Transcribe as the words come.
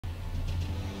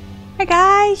Hi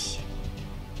guys!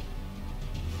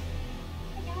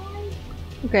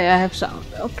 Okay, I have sound.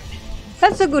 Okay.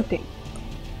 That's a good thing.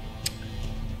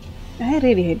 I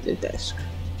really hate the desk.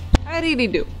 I really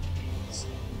do.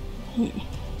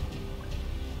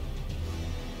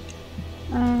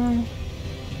 Uh,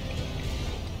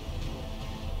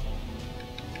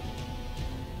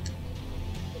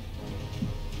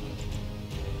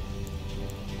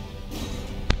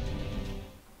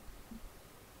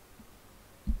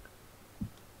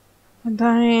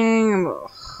 Dying.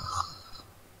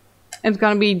 It's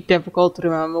gonna be difficult to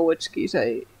remember which keys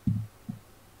I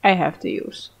have to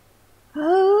use.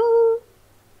 Oh.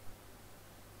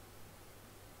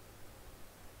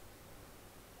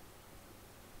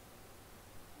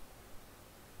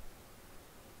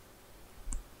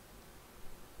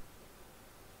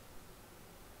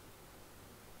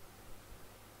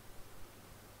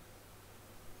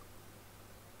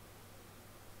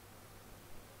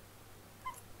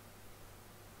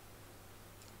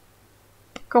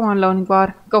 Come on, loading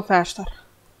bar, go faster.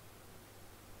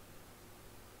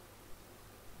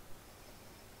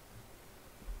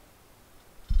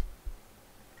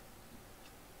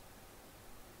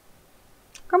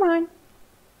 Come on.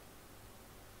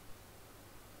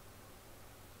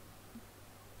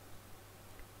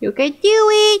 You can do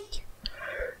it!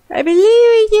 I believe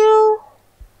in you!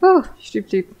 Oh,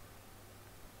 sleep.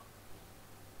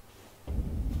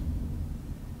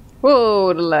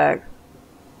 Whoa, the lag.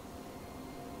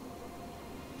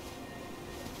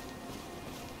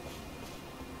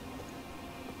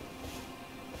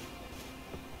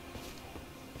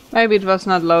 Maybe it was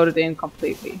not loaded in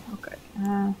completely. Okay.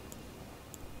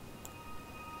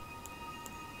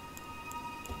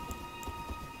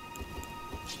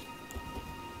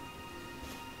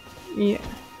 Yeah.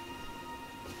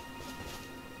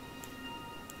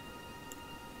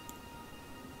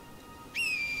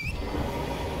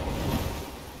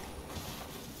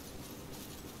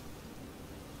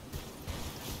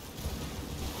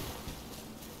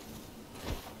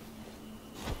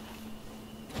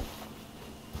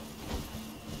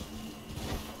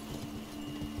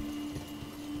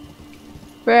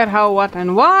 Where, how, what,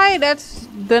 and why? That's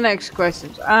the next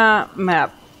question.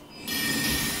 Map.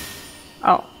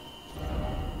 Oh.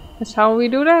 That's how we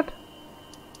do that?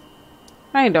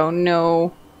 I don't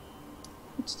know.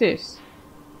 What's this?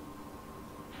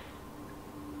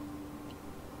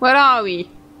 Where are we?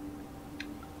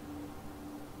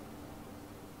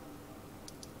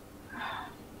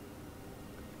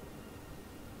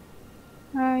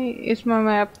 Hi, is my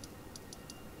map?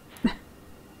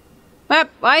 Map,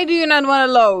 why do you not want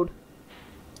to load?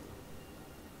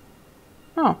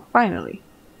 Oh, finally.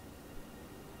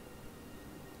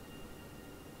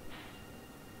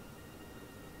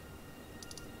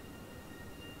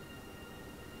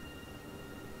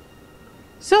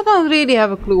 Still don't really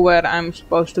have a clue where I'm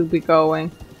supposed to be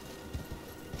going.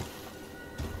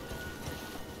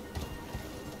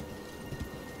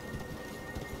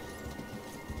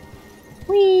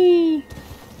 Whee!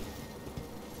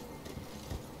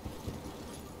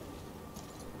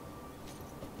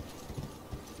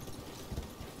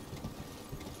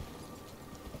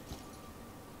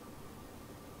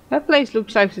 That place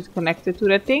looks like it's connected to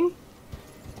that thing.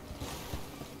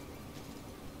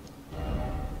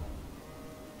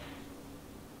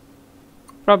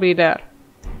 Probably there.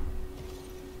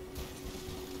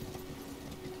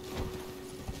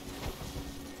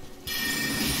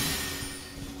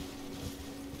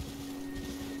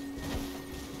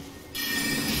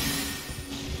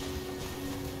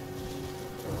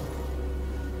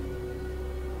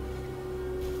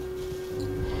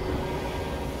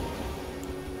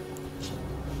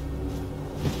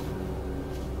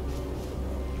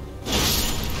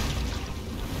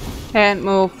 And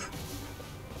move.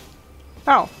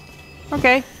 Oh,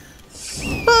 okay.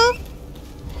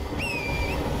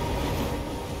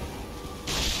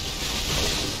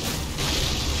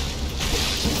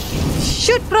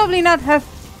 Should probably not have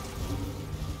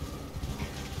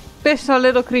pissed our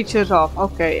little creatures off.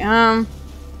 Okay, I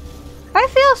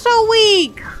feel so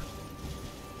weak.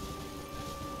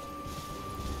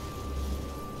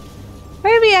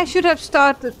 Maybe I should have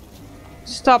stopped.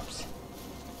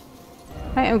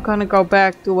 I am gonna go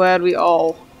back to where we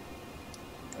all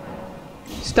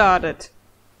started.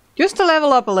 Just to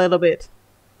level up a little bit.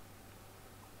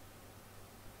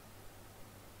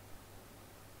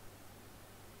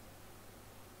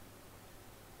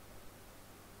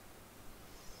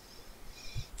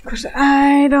 Because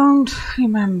I don't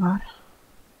remember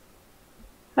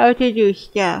how to do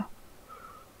stuff.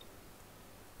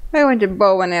 I went to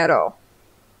bow and arrow.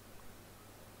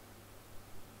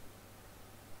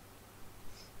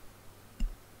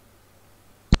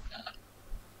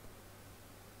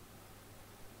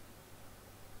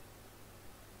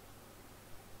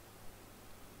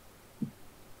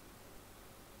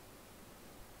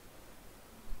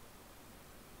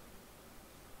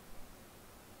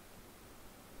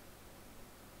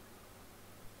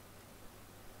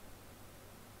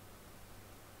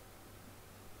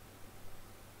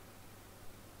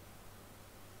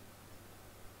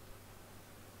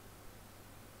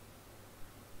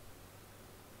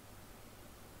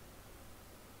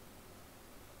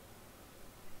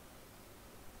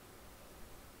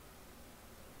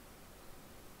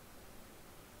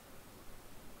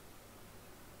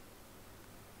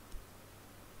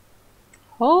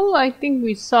 All I think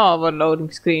we saw were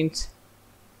loading screens.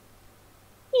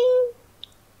 Oh,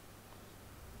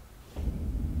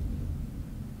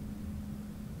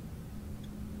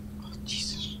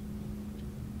 Jesus.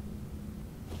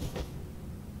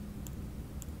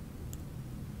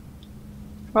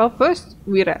 Well, first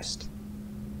we rest.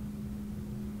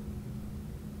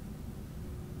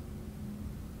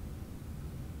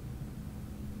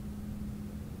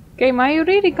 Okay, am I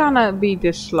really gonna be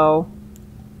this slow?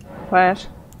 Where?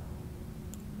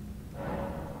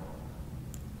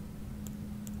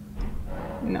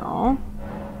 No.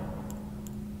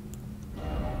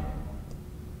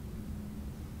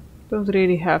 Don't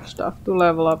really have stuff to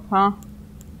level up, huh?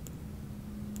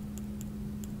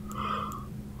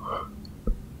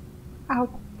 Ow.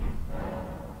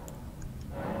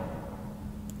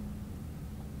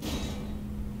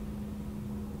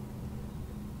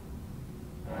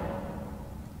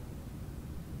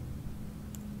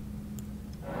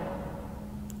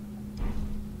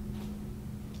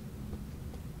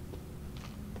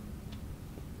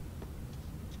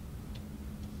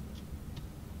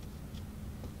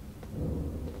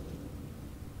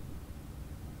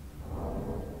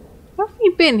 Have we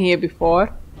been here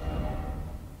before?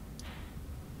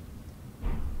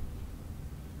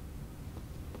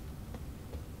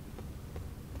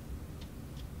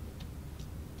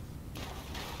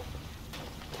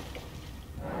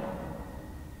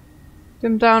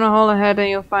 Jump down a hole ahead and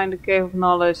you'll find a cave of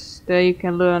knowledge. There you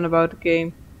can learn about the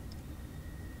game.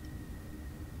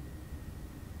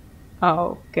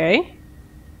 Okay.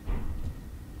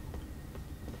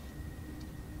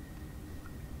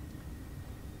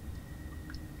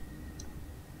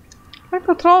 My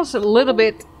control's a little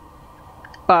bit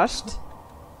bust.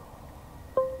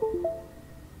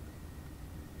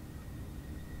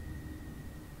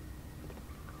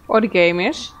 Or the game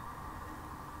is.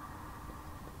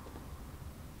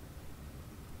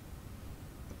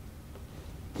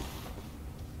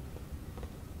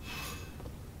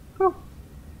 Oh.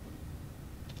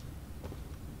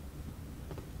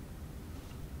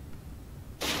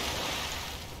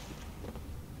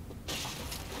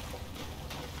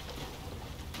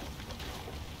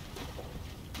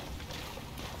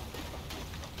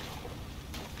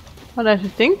 Well, there's a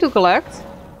thing to collect.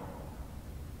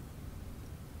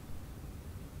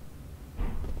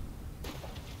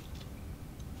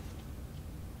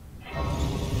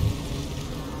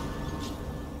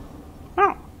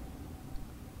 Oh.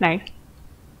 Nice.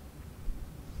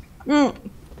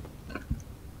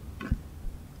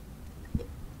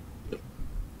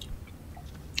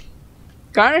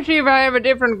 Gotta see if I have a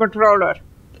different controller.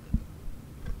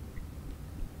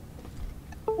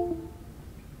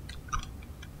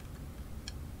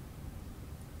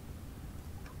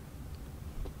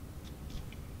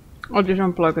 I'll just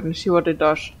unplug it and see what it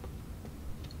does.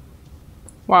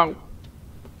 Wow.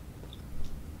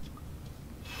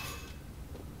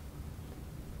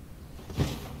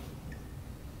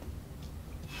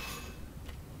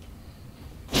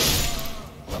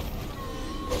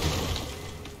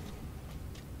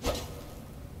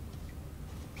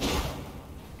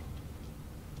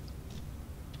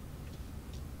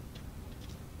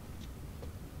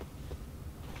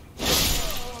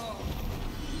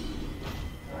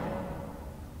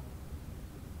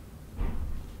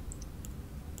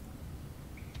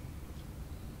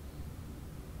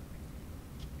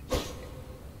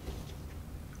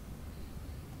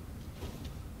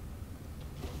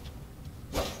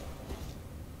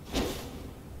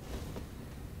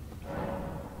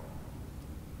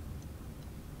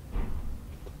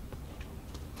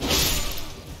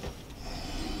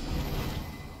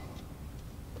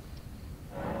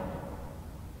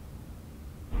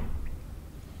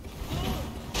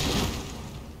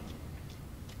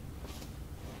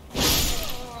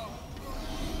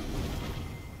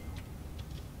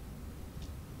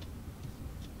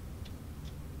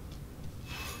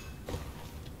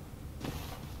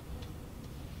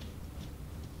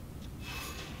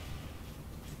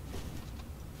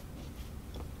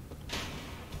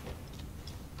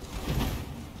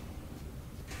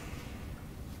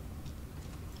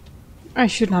 I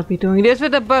should not be doing this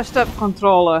with a bust up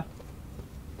controller.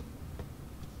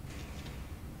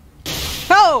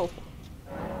 Oh!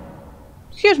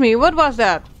 Excuse me, what was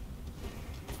that?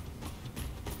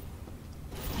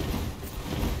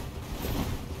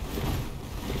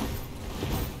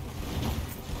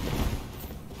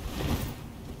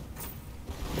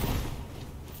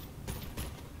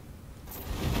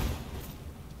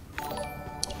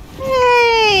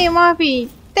 Hey, Marvy!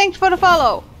 Thanks for the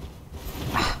follow!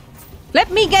 Let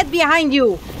me get behind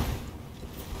you!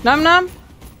 Num num?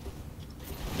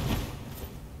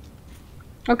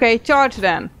 Okay, charge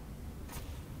then.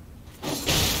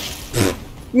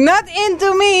 Not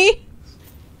into me!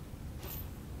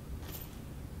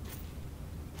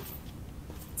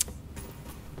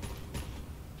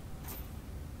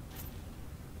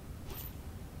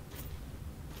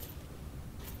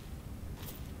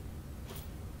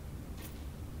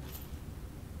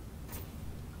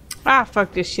 Ah,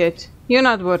 fuck this shit. You're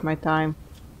not worth my time.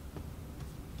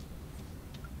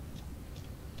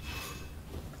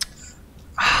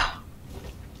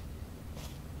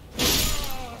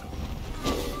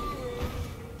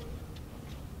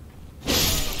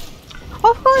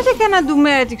 Of course I cannot do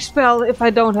magic spell if I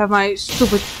don't have my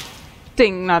stupid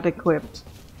thing not equipped.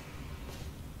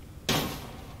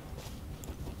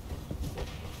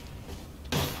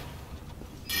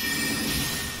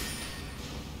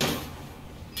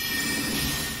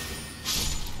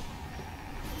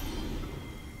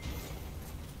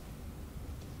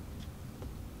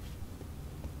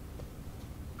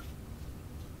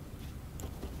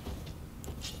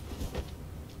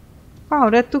 Wow,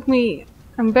 that took me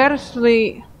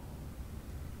embarrassingly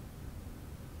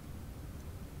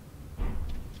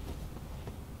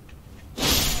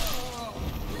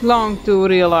long to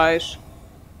realize.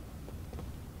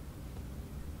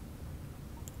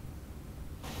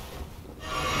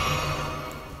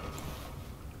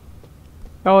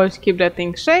 Always keep that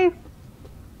thing safe.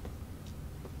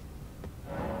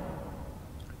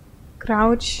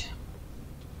 Crouch.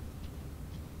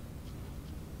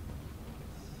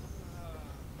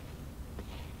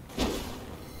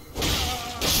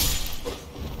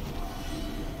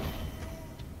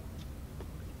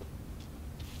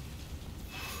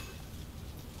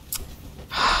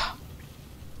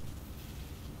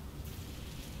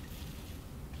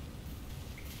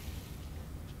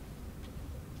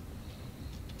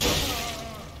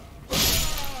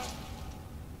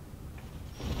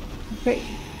 Okay.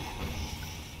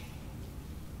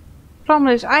 Problem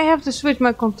is, I have to switch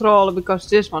my controller because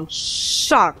this one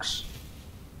sucks.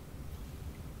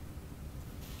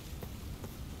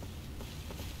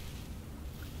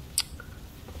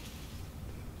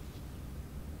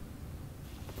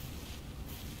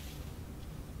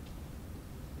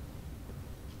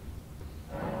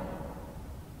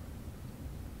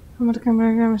 I'm gonna come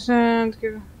back and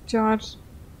give a charge.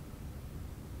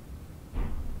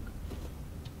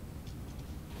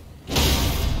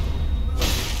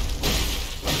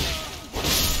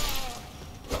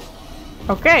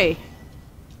 Okay.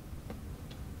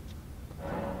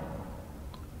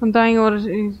 Undying orders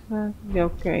is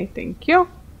okay, thank you.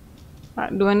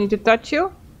 Do I need to touch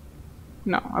you?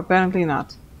 No, apparently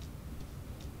not.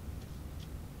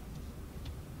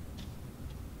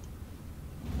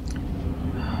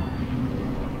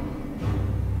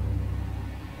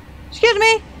 Excuse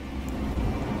me!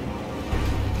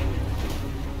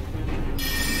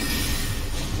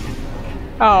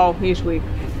 Oh, he's weak.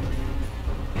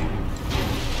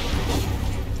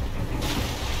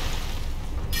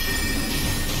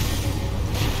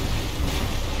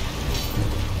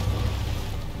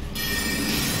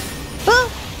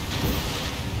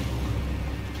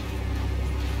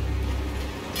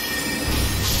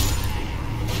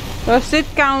 Does it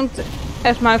count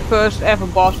as my first ever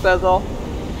boss battle?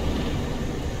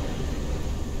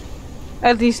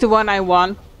 At least the one I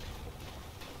won.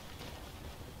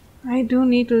 I do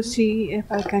need to see if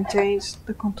I can change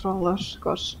the controllers,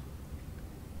 cause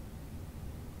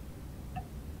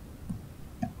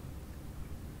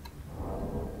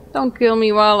don't kill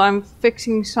me while I'm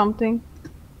fixing something.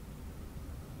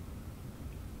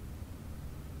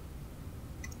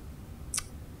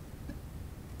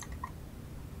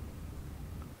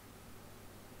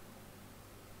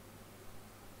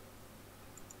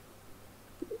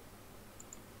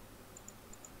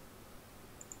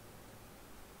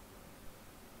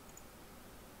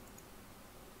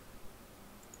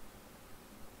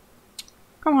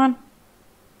 Come on.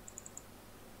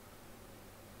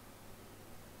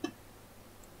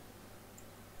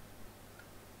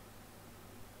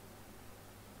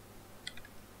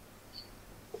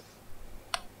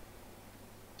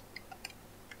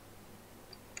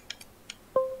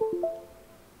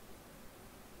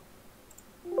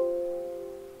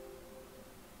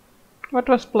 What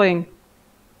was playing?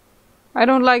 I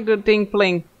don't like the thing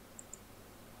playing.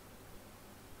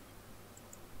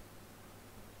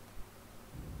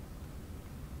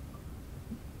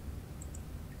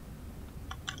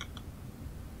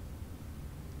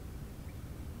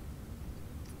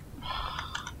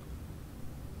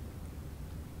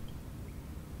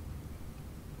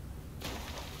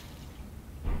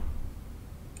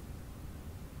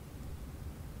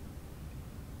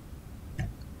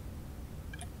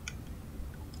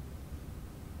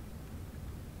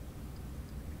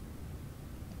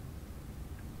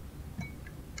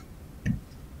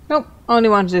 Nope, only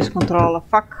wants this controller.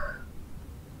 Fuck.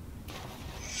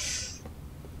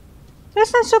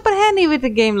 That's not super handy with a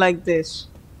game like this.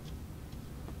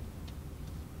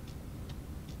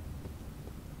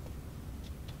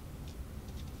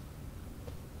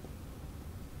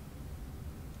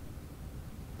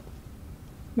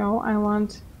 No, I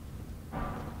want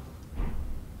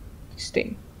this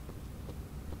thing.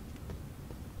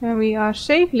 And we are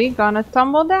safely gonna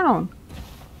tumble down.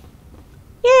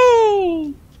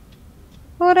 Yay!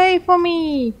 Hooray for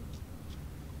me!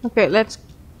 Okay, let's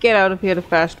get out of here the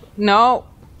fast. No!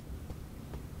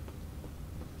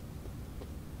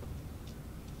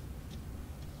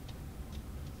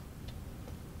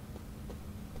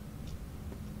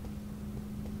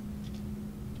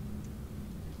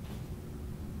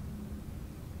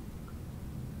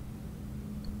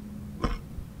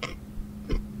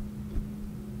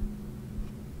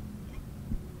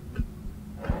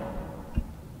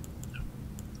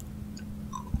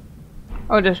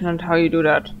 Oh, that's not how you do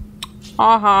that.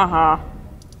 Ha ha ha.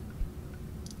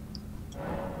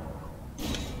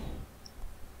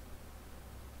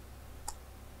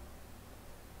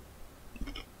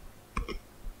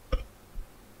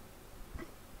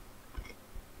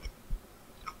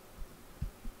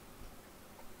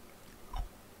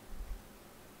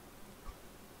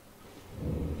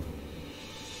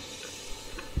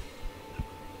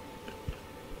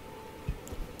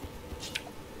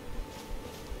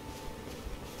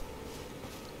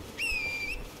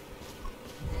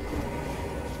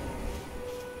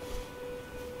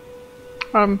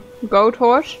 Goat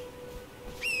horse.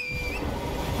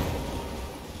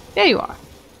 There you are.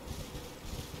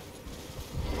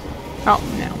 Oh,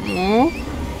 no.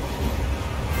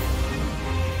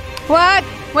 What?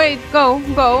 Wait, go.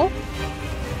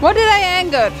 What did I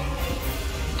anger?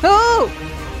 Oh!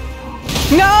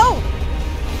 No!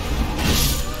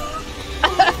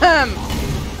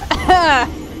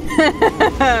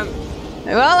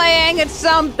 Well, I angered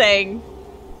something.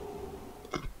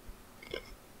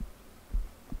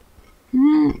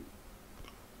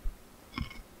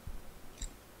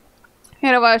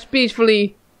 Here I was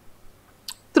peacefully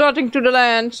trotting to the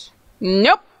lands.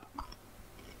 Nope.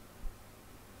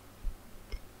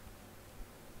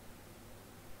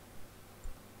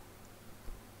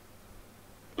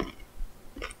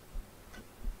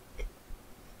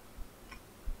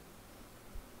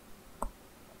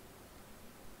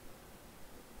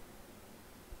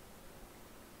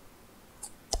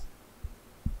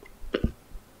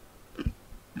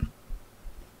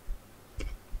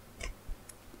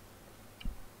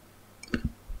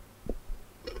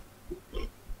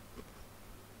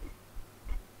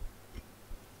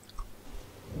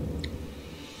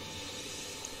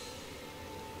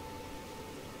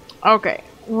 Okay,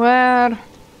 where...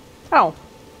 Oh,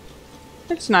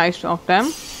 it's nice of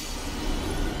them.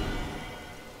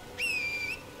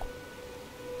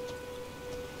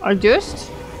 I just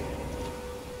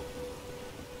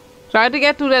try to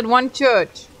get to that one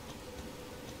church.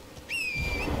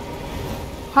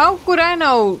 How could I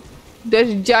know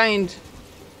there's a giant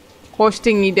horse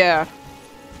thingy there?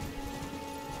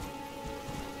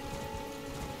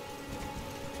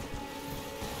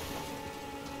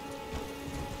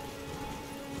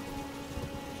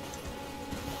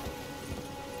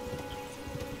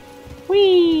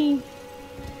 Whee!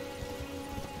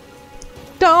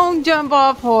 Don't jump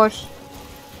off, horse.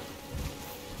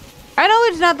 I know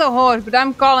it's not the horse, but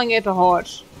I'm calling it a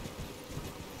horse.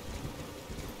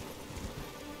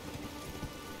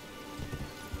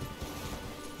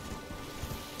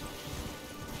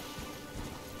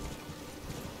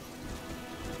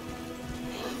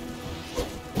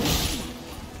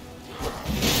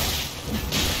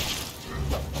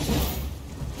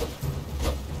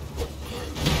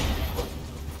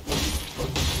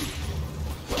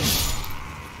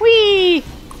 Whee!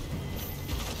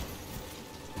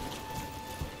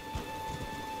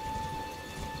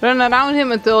 Run around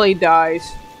him until he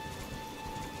dies.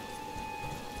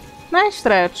 Nice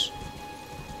stretch.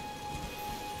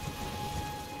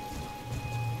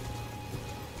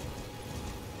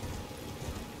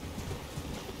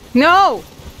 No!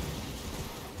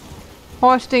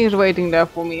 Horse thing is waiting there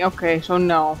for me. Okay, so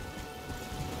no.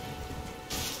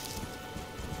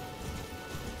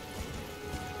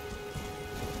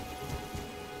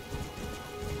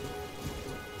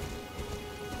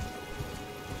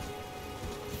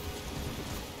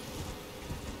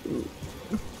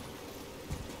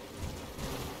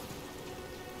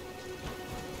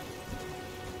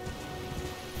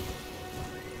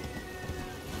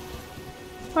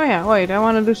 Oh yeah, wait, I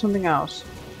want to do something else.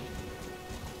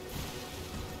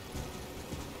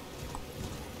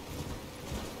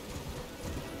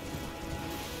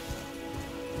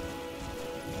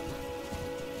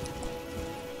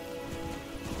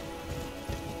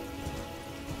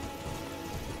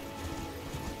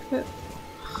 It's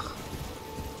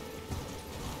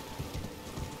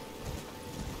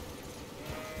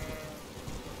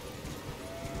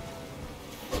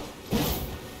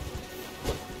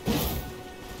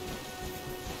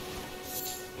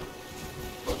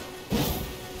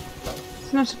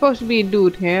not supposed to be a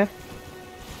dude here.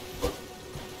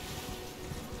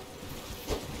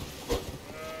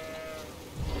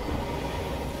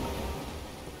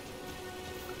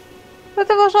 But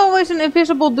there was always an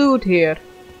invisible dude here.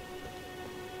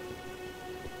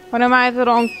 Or am I at the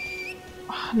wrong...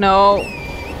 No.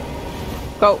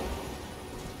 Go.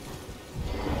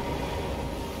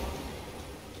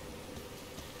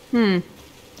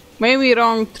 Maybe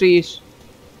wrong trees.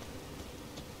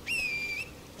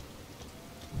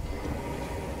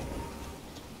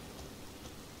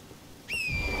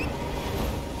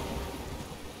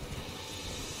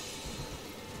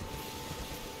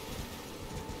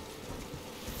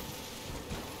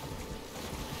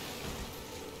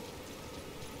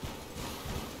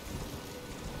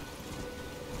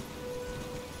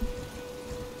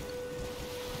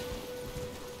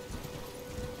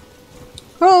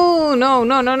 Oh no,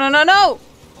 no, no, no, no, no!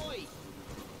 Oi!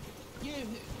 You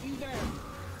there?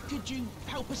 Could you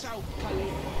help us out, Kelly?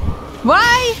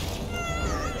 Why?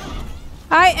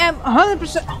 I am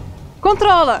 100%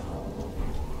 controller.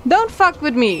 Don't fuck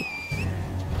with me.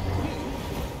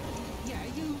 Yeah,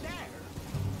 you there?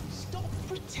 Stop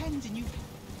pretending you...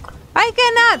 I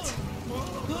cannot.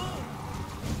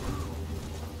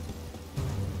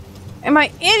 And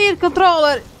my idiot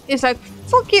controller is like,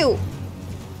 fuck you.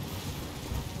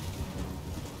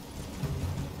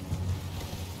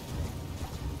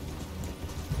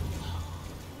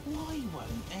 Why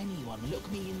won't anyone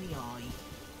look me in the eye?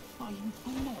 I'm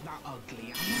not that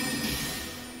ugly, am I?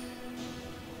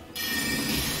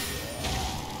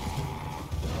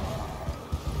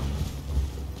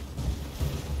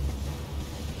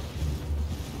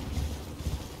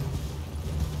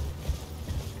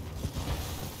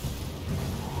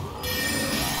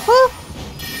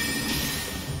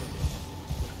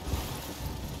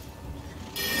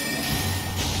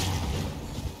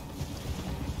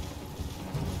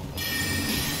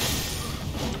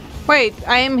 Wait,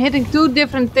 I am hitting two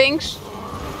different things.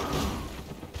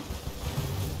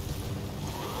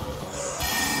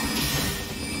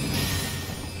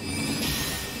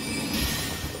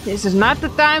 This is not the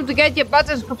time to get your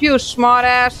buttons confused,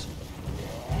 smartass.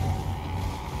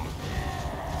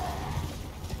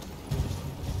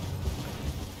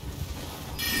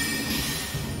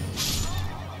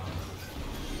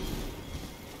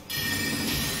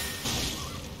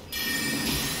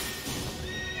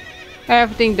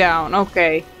 Everything down,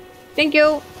 okay. Thank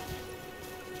you.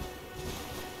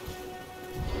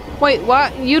 Wait,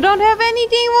 what? You don't have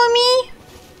anything for me?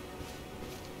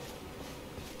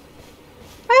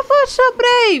 I was so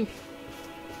brave.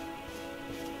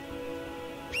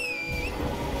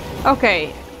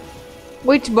 Okay.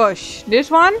 Which bush?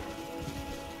 This one? Of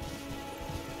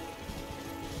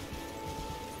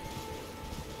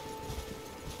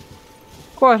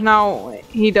course, now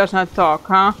he does not talk,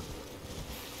 huh?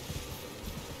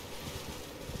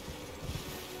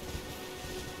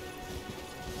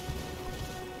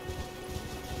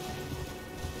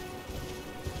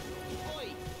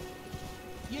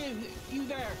 You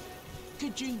there?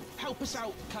 Could you help us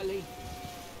out, Cully?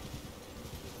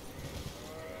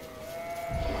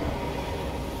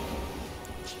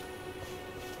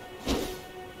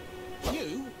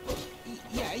 You?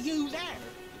 Yeah, you there?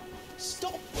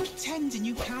 Stop pretending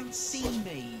you can't see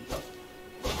me.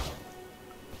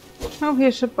 Oh,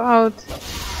 here's about...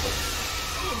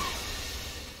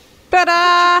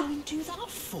 Ta-da! What did you do that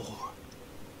for?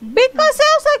 Because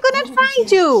else I couldn't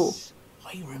find you!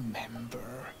 I remember.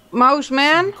 Mouse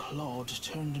man? Claude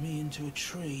turned me into a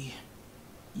tree.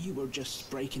 You were just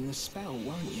breaking the spell,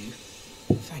 weren't you?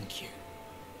 Thank you.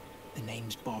 The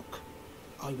name's Bok.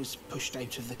 I was pushed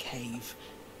out of the cave.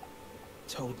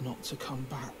 Told not to come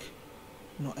back.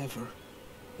 Not ever.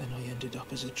 Then I ended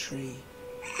up as a tree.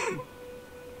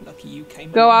 Lucky you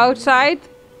came. Go outside,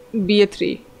 be a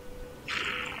tree.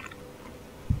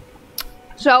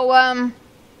 So,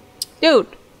 dude,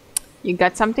 you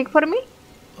got something for me?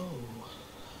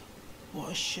 What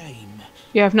a shame.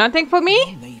 You have nothing for me?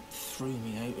 When they threw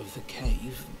me out of the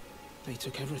cave, they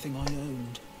took everything I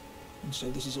owned. And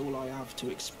so this is all I have to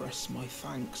express my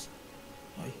thanks.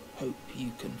 I hope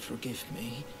you can forgive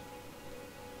me.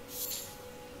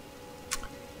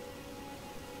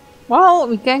 Well,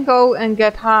 we can go and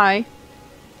get high.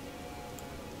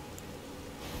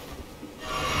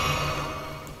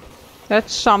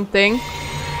 That's something.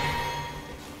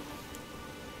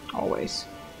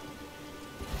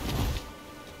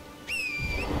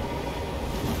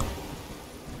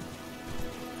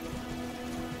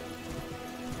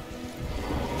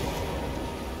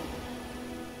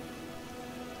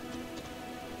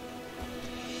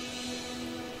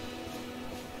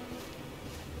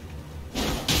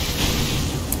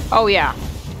 Oh yeah.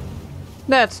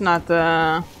 That's not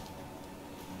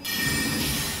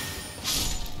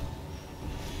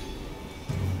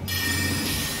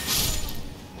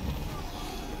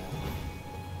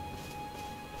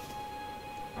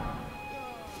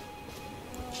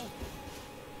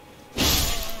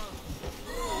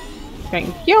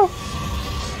Thank you.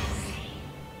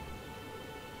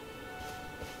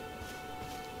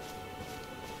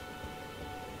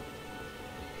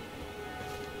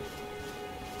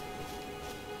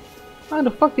 How the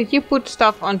fuck did you put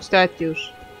stuff on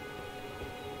statues?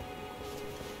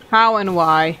 How and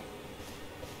why?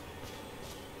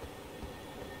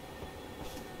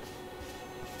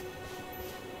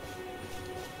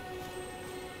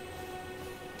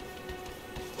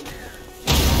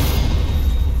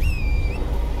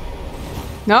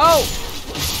 No!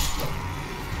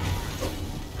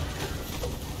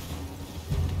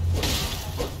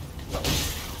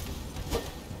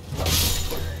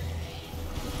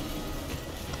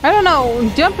 I don't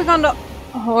know, jumping on the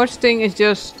horse thing is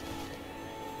just...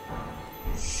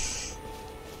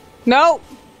 No!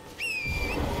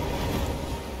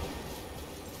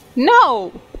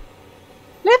 No!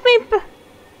 Let me...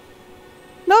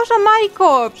 Those are my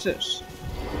corpses.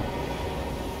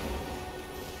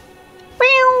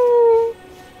 Pew!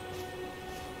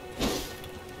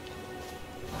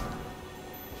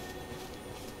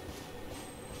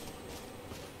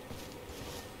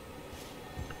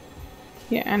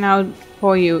 Yeah, and now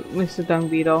for you, Mr. Dung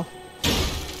Beetle.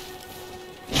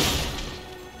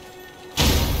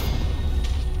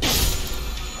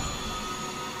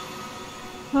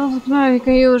 Well, now you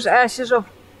can use ashes of...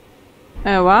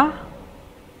 what?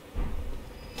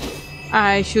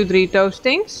 I should read those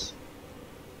things.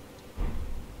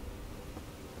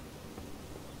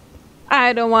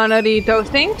 I don't wanna read those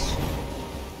things.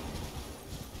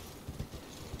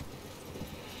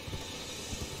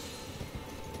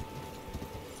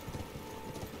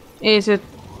 Is it...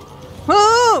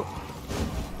 Oh!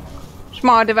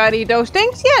 Smart if I read those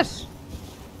things? Yes!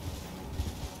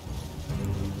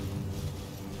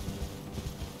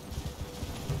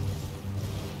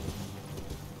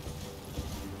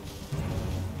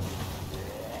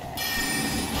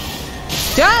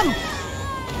 Jump!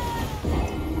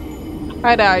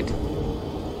 I died.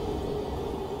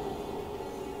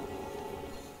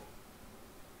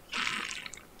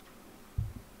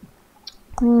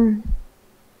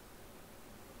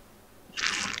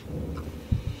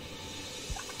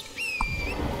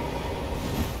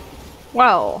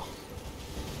 Well,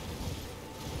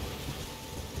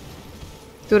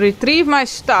 to retrieve my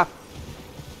stuff.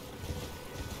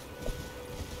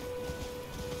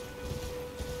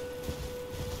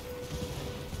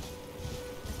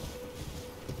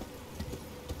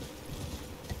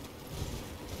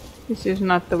 This is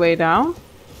not the way down.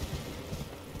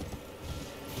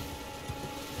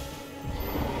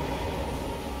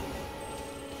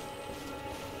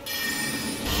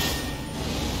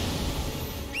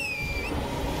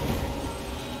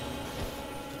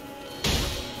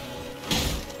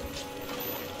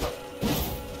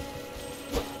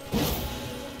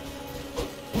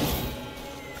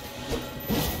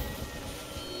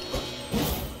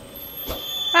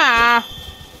 Ah!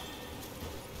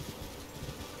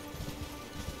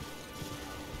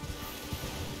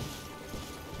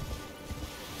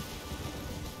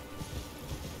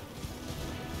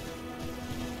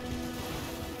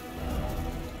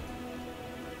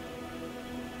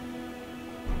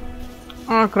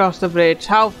 Across the bridge,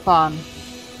 how fun.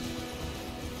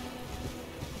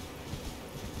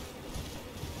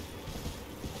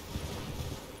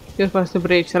 This was the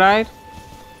bridge, right?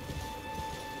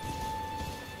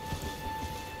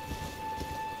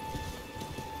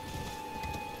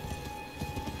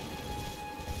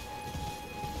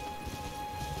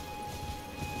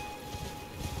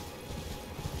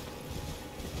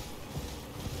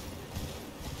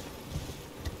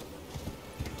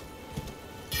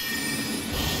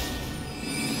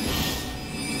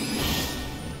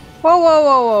 Whoa, whoa,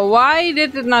 whoa, whoa, why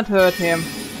did it not hurt him?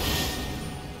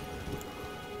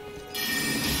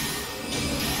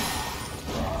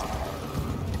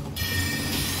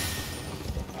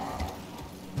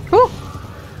 Whew.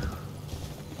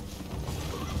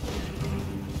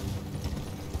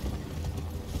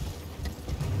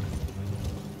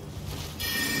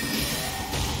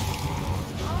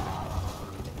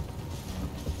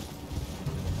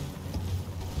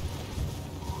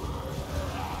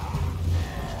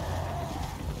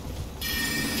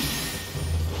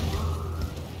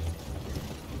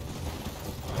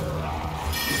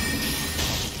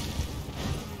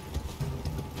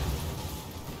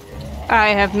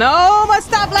 I have no more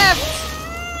stuff left!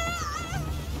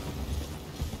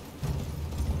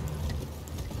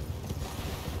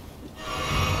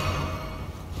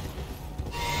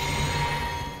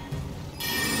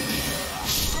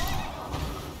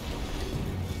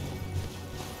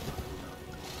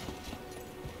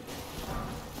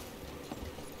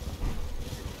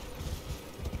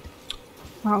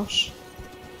 Mouse.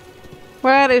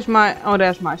 Where is my... Oh,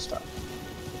 there's my stuff.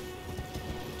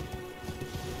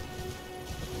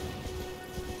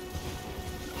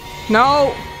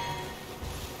 No!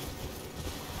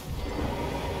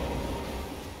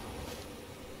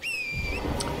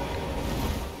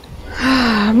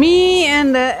 Me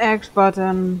and the X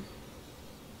button.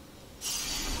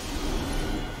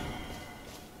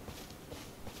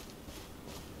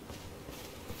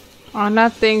 Are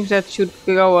not things that should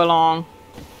go along.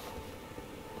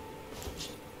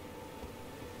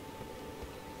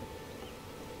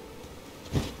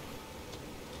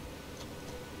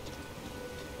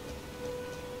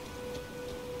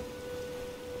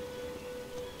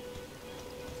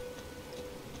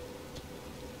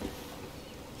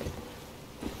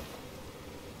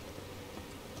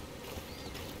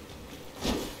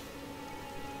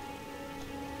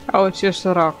 Oh, it's just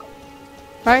a rock,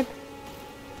 right?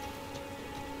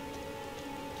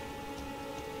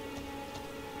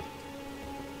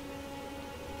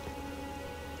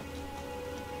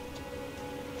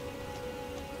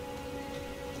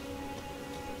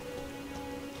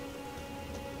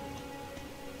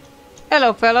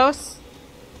 Hello, fellows.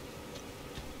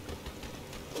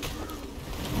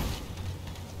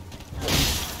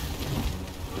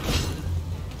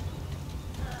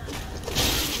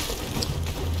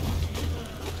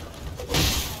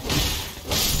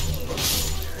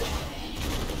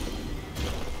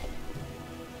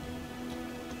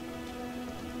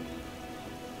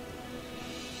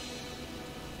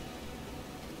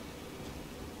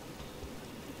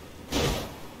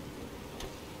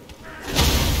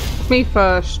 Me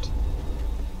first.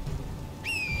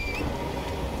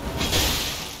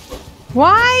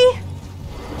 Why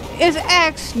is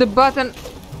X the button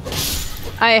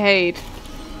I hate?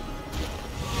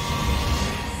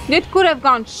 It could have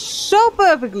gone so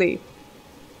perfectly.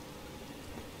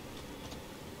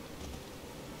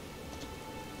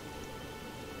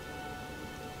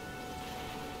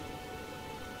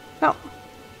 No.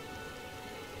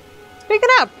 Pick it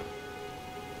up.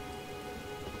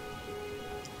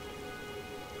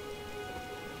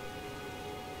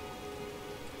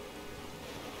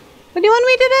 What do you want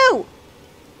me to do?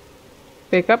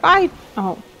 Pick up item.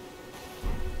 Oh.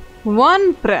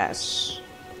 One press.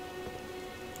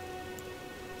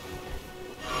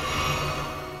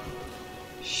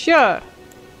 Sure.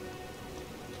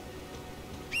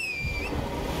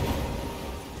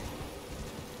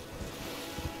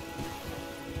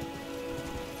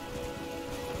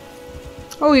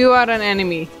 Oh, you are an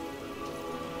enemy.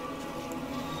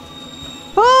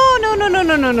 Oh, no, no, no,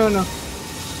 no, no, no, no.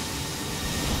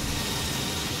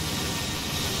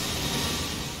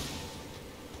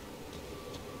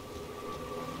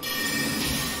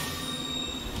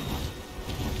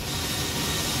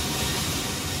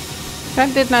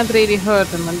 That did not really hurt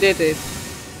him, did it?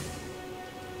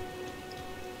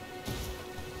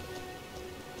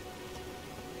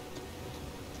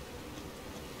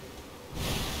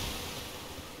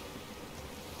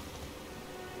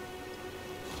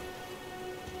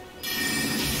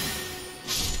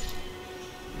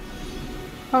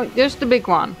 Oh, just the big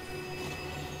one.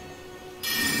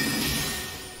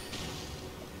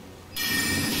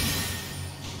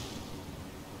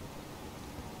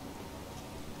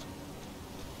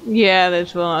 Yeah,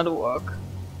 this will not work.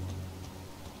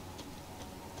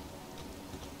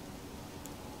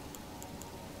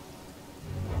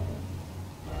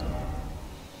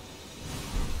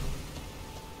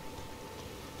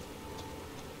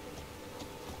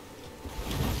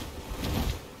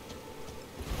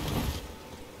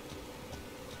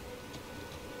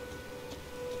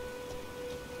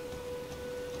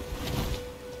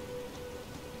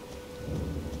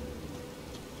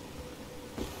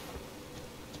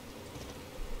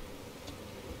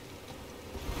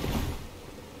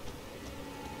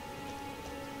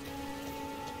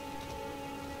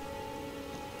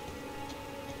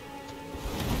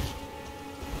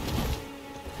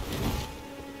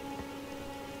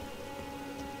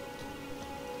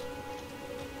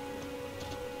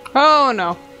 Oh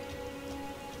no.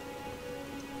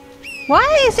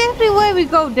 Why is everywhere we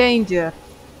go danger?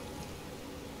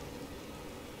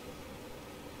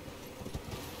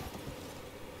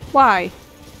 Why?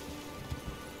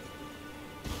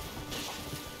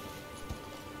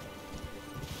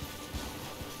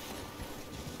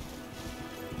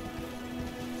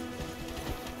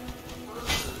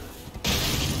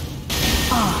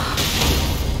 Oh.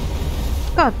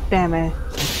 God damn it.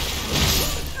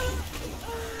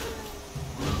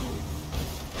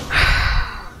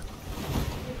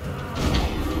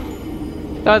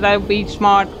 Thought I'd be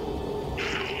smart.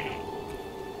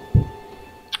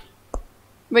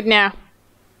 But nah.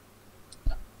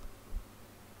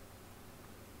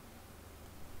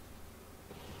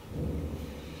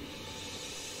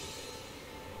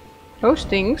 Those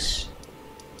things.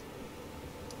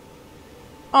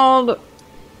 Why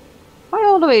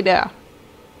all the way there?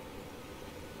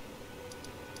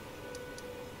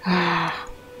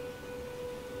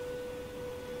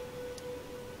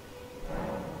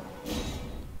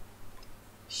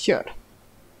 Sure.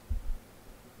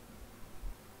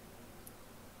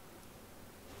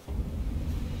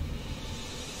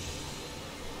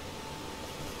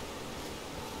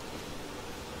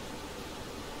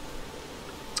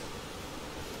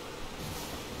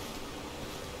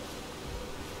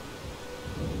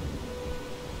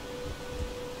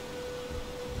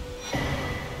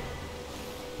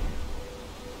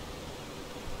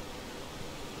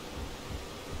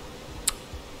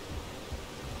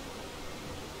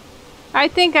 I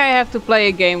think I have to play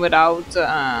a game without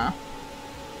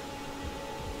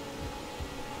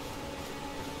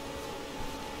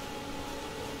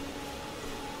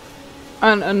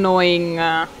an annoying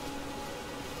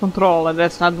controller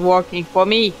that's not working for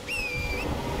me.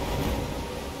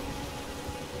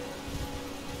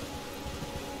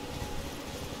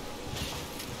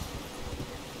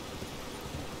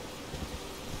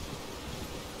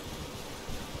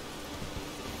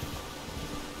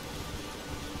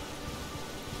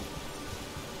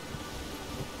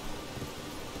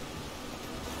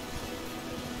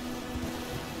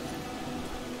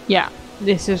 Yeah,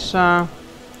 this is not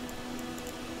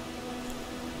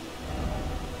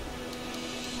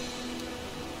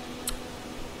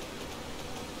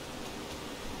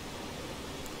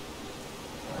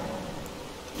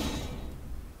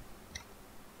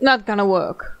gonna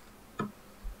work.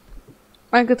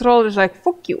 My controller is like,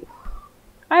 fuck you.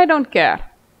 I don't care.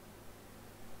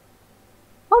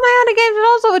 Oh, my other game is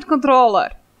also with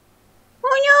controller.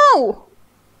 Oh no!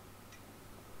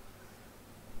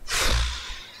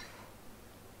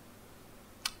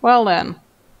 Well then.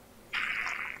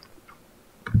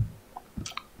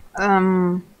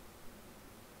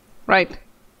 Right.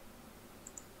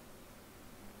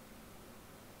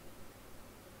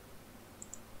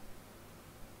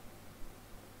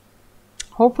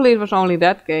 Hopefully it was only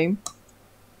that game.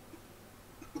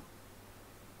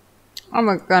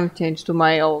 I'm gonna change to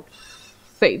my old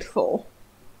faithful.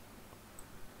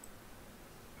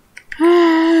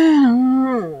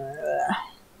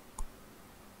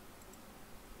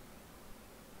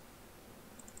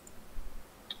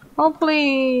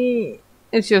 Hopefully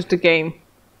it's just a game.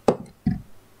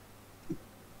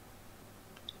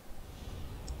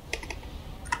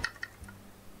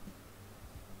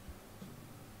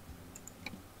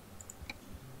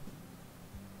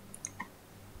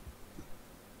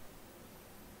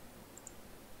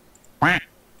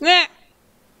 Yeah.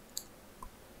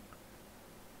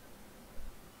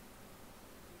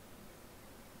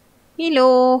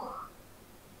 Hello.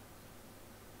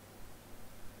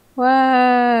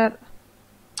 What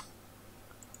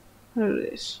is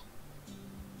this?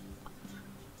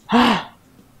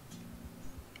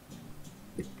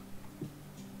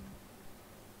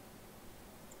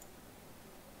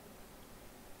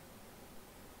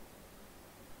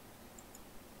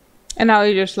 And now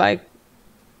you're just like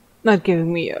not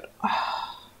giving me a.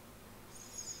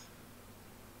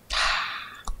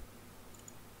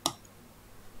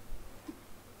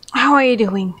 How are you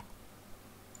doing?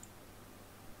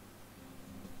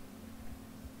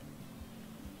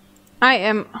 I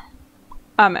am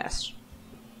a mess.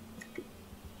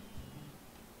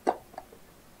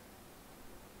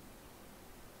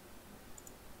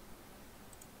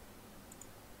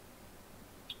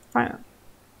 Fine.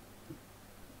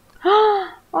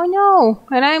 Oh no!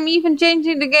 And I'm even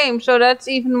changing the game, so that's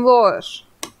even worse.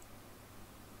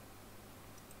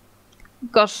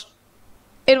 Because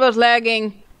it was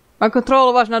lagging, my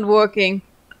controller was not working.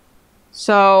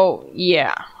 So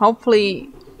yeah, hopefully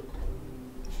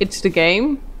it's the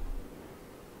game.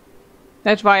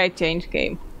 That's why I changed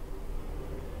game.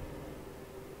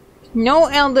 No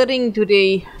Elden Ring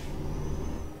today.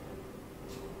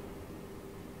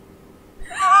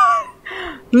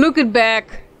 Look it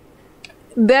back.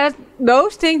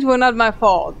 Those things were not my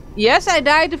fault. Yes, I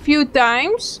died a few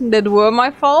times. That were my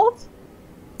fault.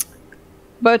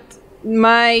 But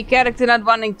my character not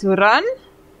wanting to run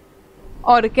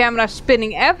or the camera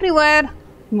spinning everywhere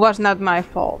was not my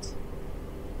fault.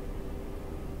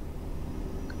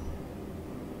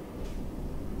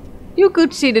 You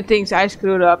could see the things I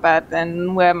screwed up at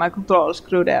and where my controller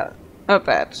screwed up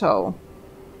at, so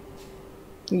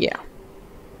yeah.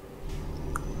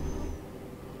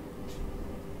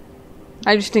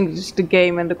 I just think just the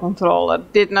game and the controller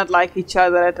did not like each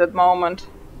other at that moment.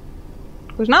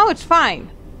 Because now it's fine.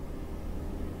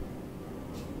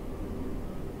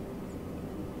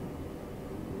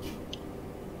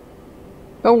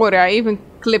 Don't worry, I even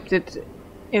clipped it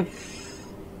if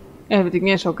everything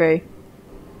is okay.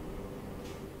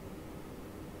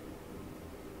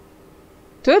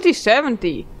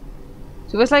 3070.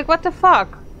 So it was like, what the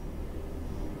fuck?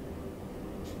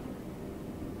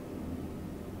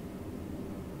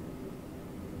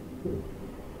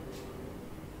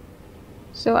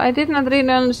 So I did not really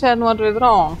understand what went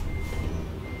wrong.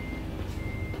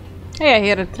 Hey, I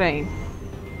hear a train.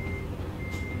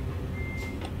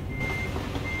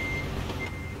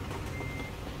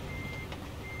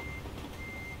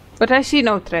 But I see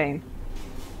no train.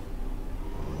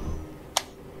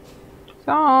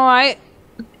 So I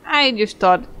just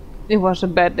thought it was a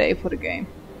bad day for the game.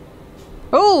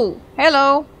 Oh,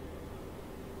 hello.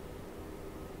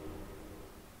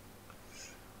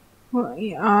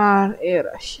 We are in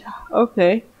Russia.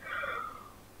 Okay.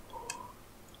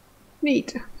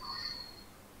 Neat.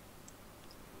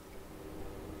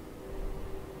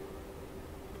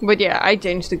 But yeah, I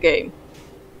changed the game.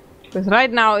 Because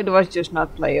right now it was just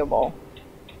not playable.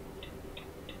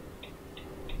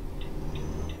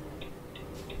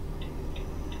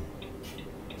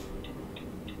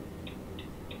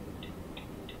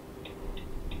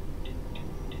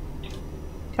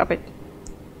 Stop it.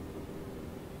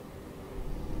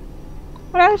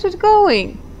 Where is it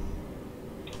going?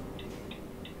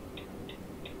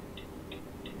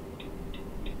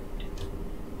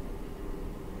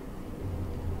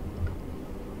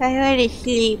 I already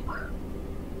sleep.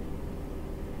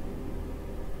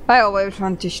 I always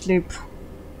want to sleep.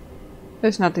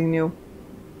 There's nothing new.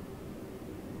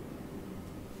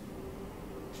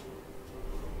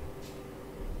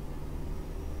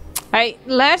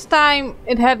 Last time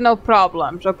it had no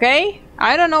problems, okay?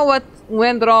 I don't know what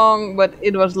went wrong, but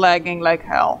it was lagging like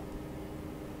hell.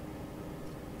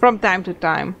 From time to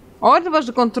time. Or it was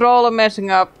the controller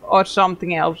messing up or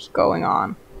something else going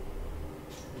on.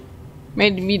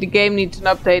 Maybe the game needs an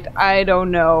update, I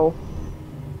don't know.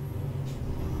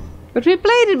 But we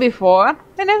played it before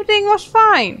and everything was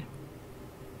fine.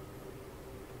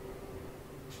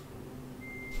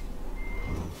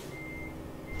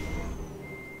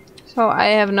 So I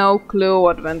have no clue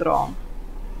what went wrong.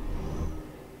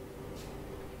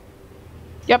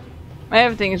 Yep,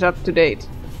 everything is up to date.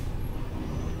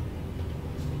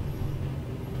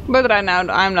 But right now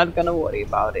I'm not gonna worry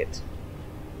about it.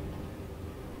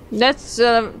 That's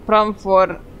a problem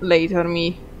for later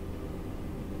me.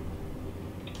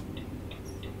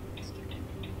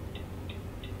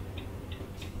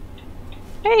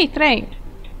 Hey, train.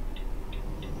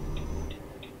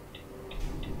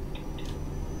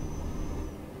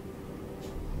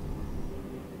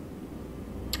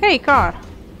 Hey, car.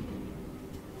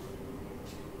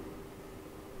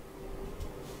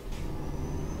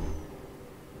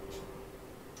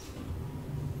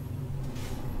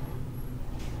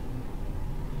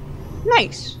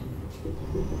 Nice.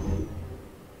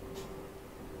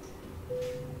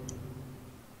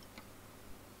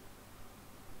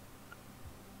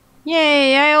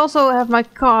 Yay, I also have my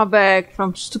car back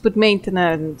from stupid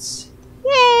maintenance.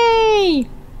 Yay!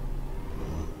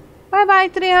 Bye bye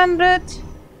 300.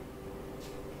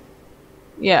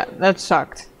 Yeah, that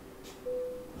sucked.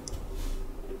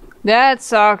 That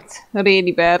sucked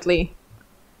really badly.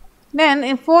 Then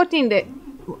in 14 days...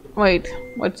 Wait,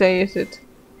 what day is it?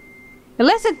 In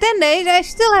less than 10 days I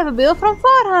still have a bill from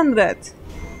 400.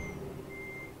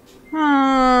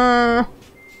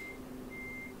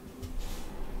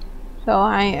 So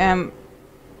I am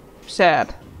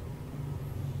sad.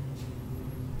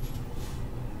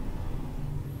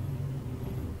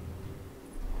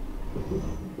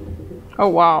 Oh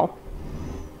wow.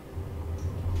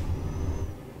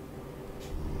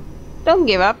 Don't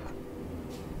give up.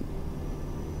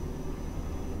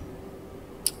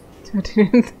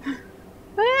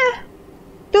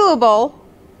 Doable.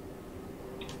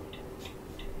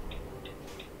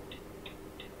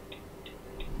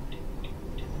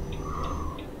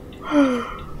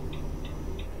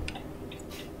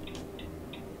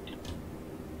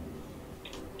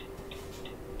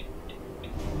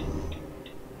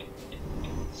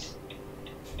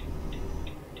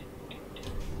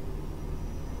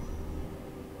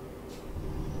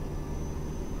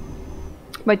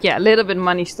 But yeah, a little bit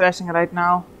money stressing right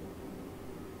now.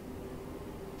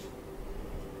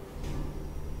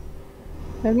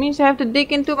 That means I have to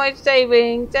dig into my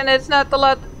savings, and it's not a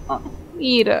lot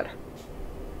either.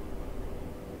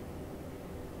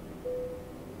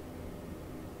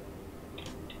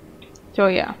 So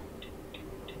yeah.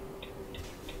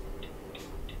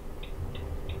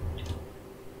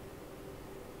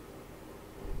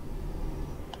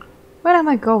 Where am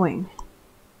I going?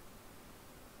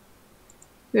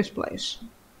 This place.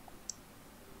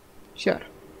 Sure.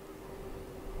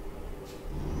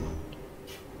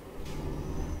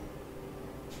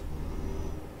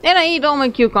 And I eat all my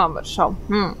cucumbers, so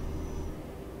No,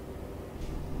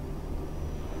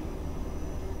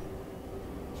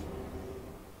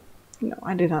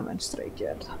 I did not menstruate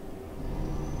yet.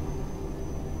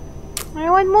 I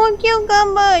want more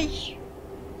cucumbers!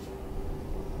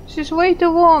 This is way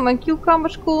too warm and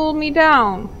cucumbers cool me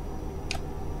down.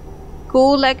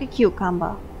 Cool like a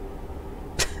cucumber.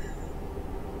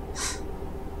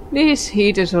 This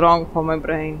heat is wrong for my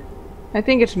brain. I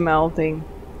think it's melting.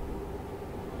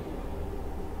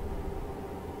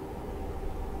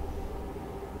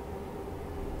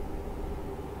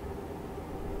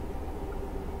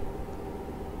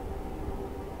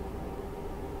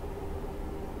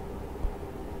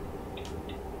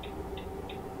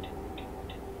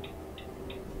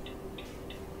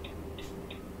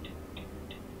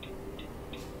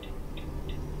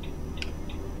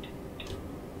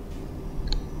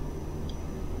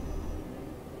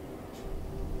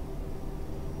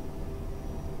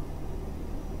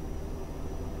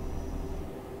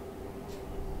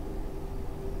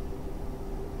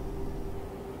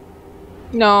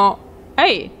 No.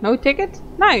 Hey, no ticket?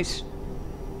 Nice.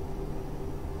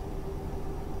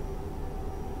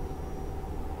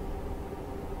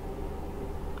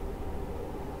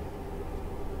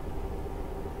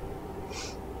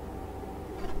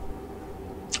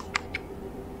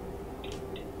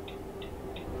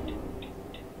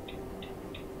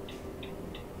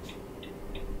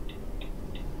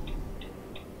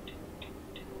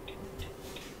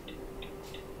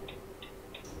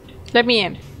 Let me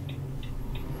in.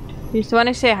 Just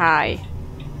wanna say hi.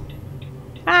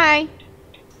 Hi.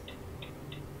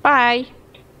 Bye.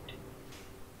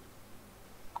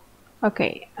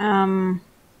 Okay,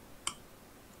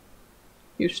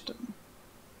 Houston.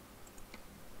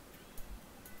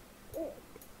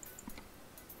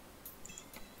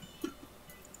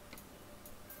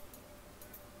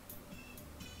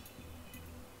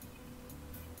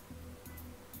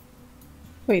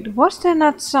 Wait, was there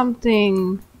not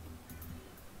something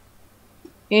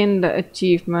in the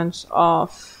achievements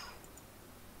of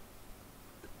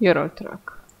Euro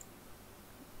Truck?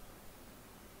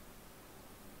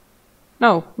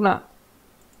 No, not.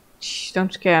 Shh,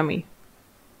 don't scare me.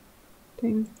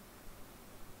 Thing.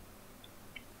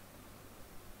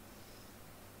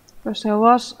 Because there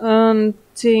was a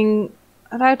thing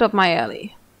right up my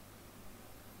alley.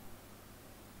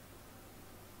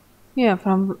 Yeah,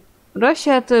 from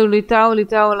Russia to Lithuania,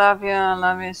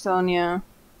 Latvia, Estonia.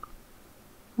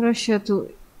 Russia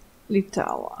to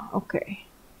Lithuania, okay.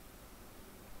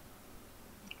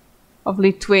 Of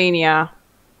Lithuania.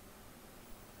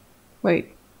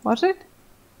 Wait, was it?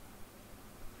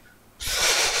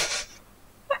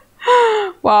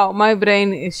 Wow, my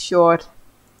brain is short.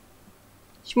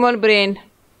 Small brain.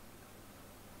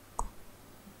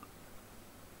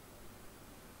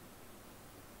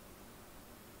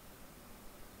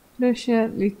 Russia,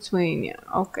 Lithuania,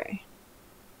 okay.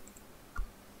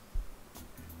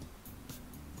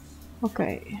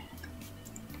 Okay.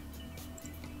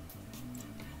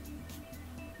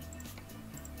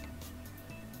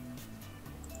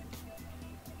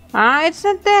 Ah, it's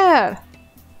not there.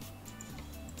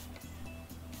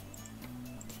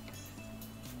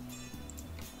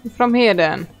 From here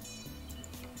then.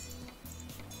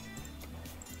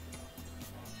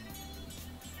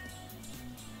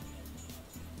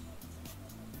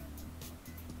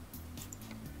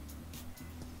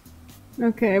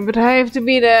 Okay, but I have to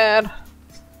be there.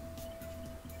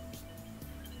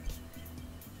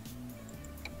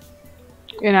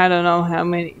 And I don't know how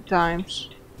many times.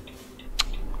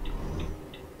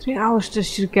 3 hours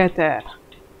just to get there.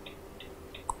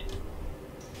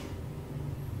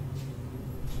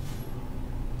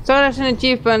 So there's an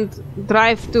achievement,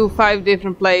 drive to 5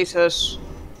 different places.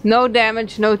 No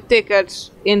damage, no tickets,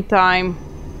 in time.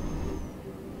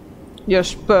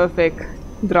 Just perfect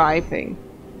driving.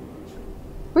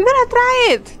 We're gonna try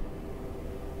it!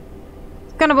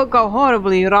 It's gonna go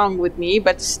horribly wrong with me,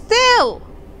 but still!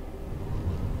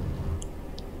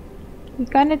 We're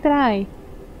gonna try.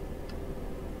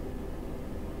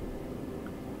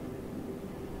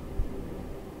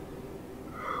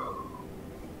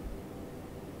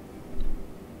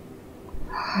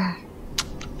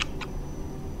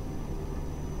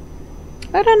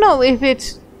 I don't know if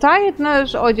it's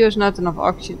tiredness or just not enough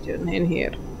oxygen in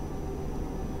here.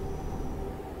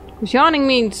 Because yawning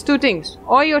means 2 things.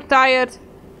 Or you're tired,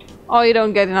 or you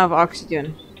don't get enough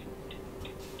oxygen.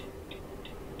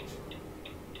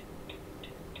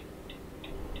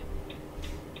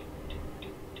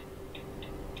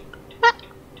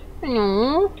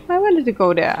 No, I wanted to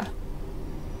go there.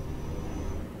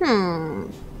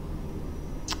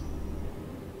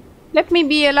 Let me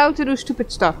be allowed to do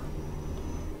stupid stuff.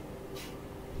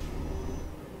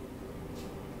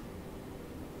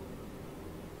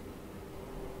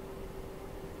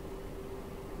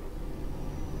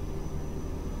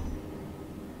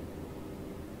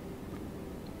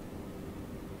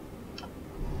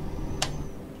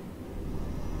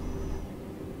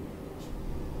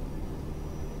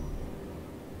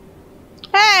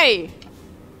 Hey!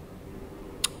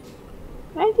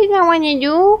 I didn't want to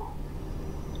do.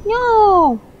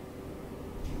 No!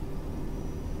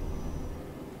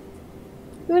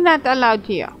 You're not allowed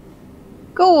here.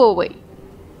 Go away.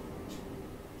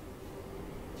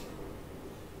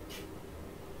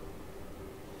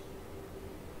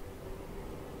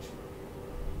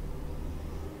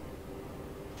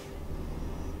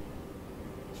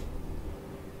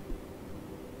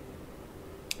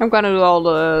 I'm gonna do all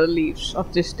the leaves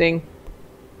of this thing.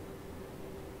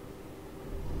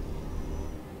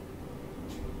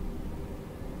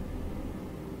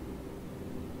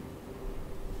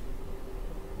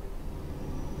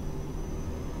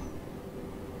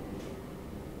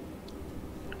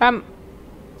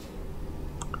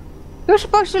 You're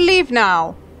supposed to leave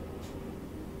now.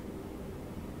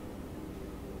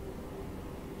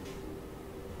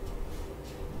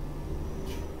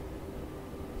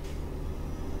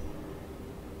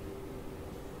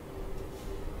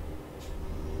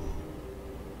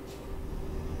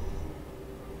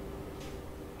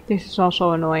 This is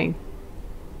also annoying.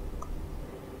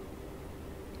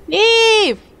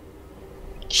 Leave!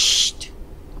 Shh!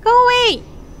 Go away!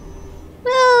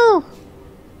 No!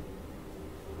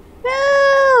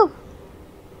 No!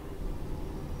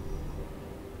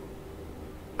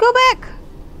 Go back!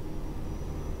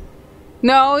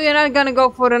 No, you're not gonna go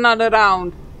for another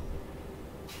round.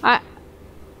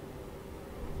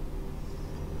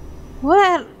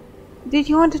 Where did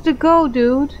you want it to go,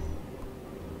 dude?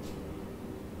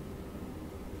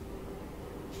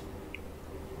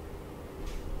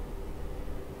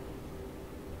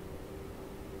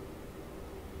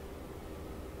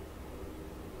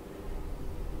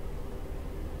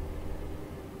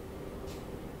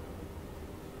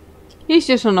 He's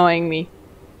just annoying me.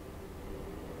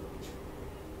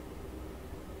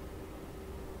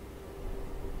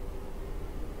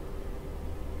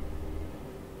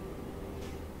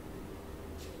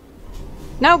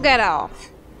 Now get off.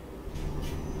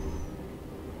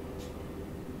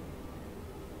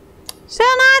 Still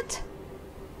not?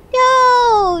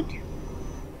 Dude!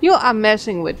 You are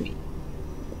messing with me.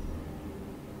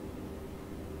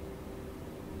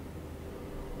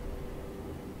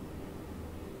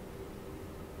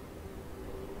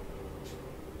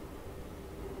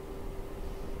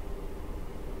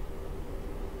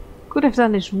 Could have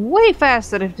done this way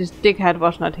faster if this dickhead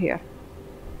was not here.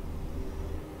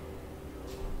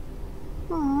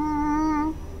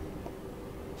 Come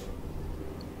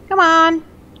on.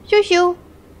 Shoo shoo.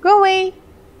 Go away.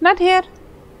 Not here.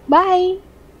 Bye.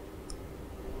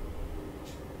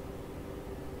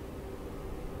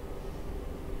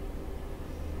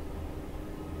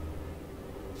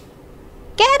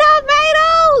 Get off my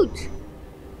road!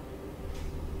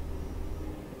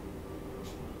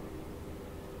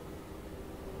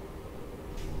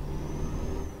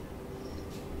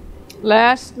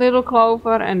 Last little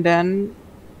clover and then...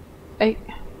 The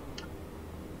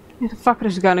fucker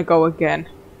is gonna go again.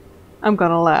 I'm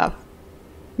gonna laugh.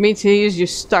 Means he is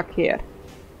just stuck here.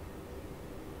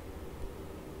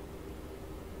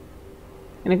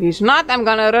 And if he's not, I'm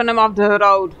gonna run him off the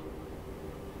road.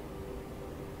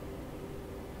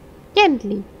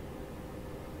 Gently.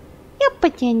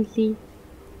 Yep, gently.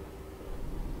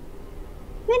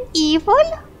 When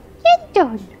evil,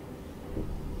 gentle.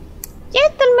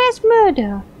 Gentleman's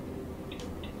murder.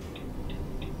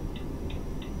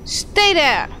 Stay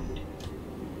there.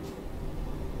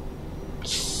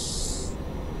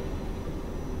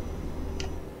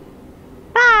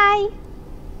 Bye.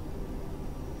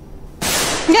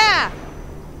 Yeah.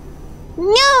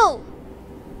 No.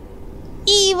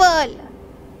 Evil.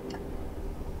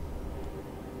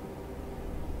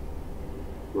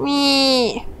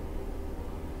 Me.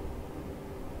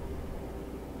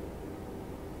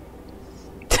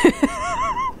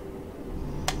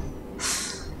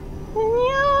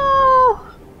 No.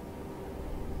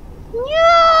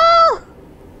 No.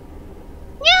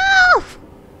 No.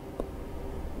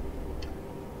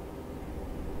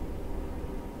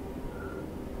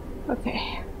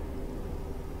 Okay.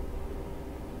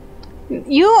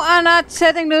 You are not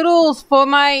setting the rules for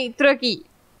my trucky.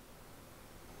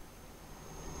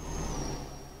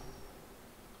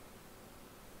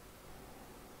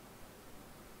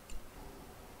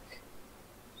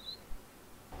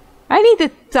 I need a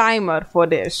timer for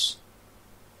this.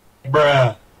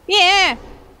 Bruh. Yeah.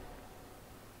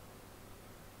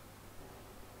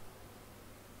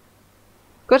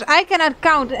 Because I cannot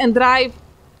count and drive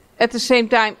at the same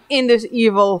time in this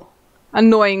evil,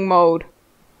 annoying mode.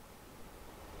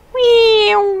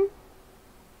 Meow.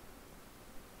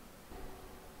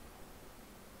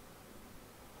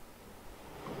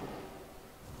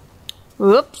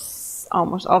 Whoops,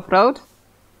 almost off-road.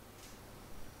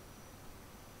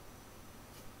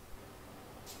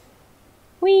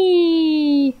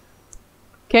 Whee!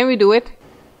 Can we do it?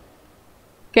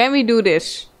 Can we do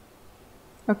this?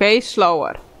 Okay,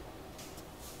 slower.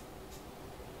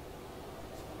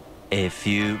 A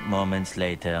few moments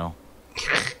later.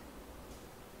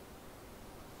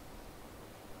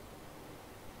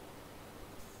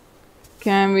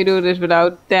 Can we do this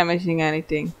without damaging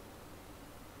anything?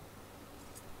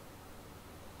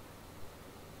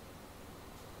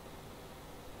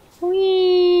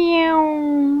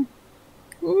 Meow.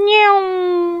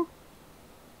 Meow.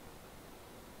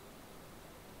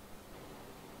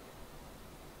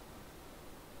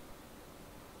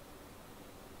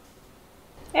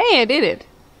 Hey, I did it.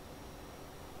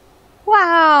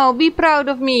 Wow, be proud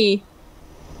of me.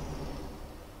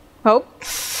 Hope.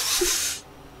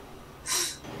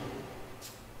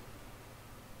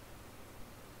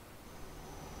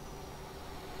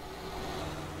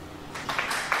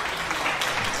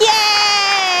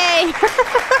 Yay!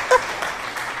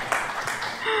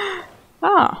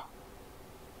 Ah.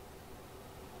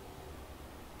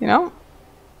 You know,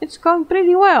 it's going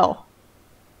pretty well.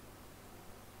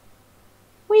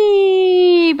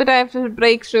 Whee! But I have to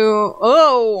break through.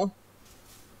 Oh!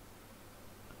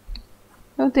 I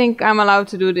don't think I'm allowed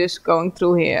to do this going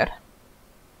through here.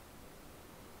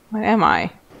 Where am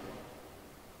I?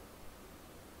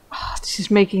 Oh, this is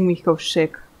making me go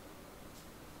sick.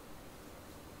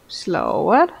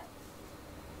 Slower.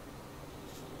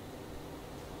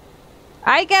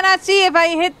 I cannot see if I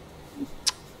hit.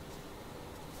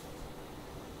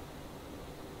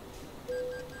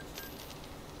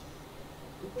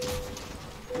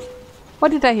 What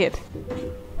did I hit?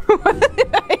 What did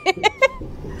I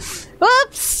hit?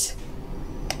 Oops!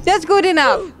 That's good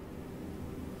enough.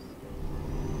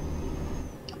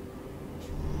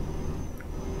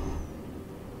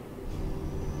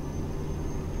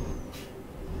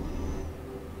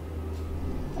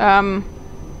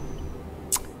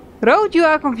 Road, you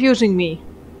are confusing me.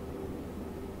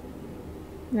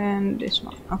 And this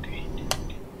one, okay.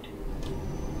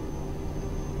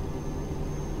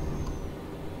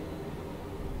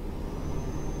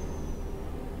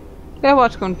 That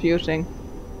was confusing.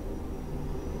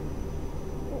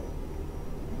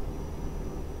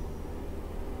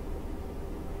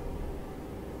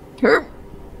 Here.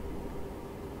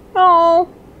 No.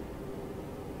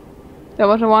 That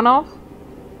was a one-off?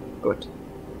 Good.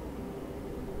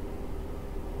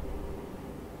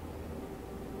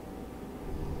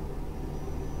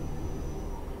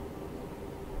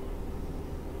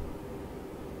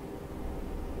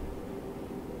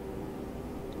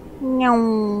 Meow.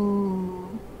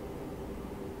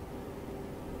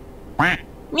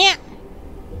 Meow.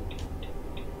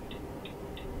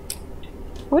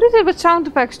 What is it with sound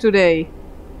effects today?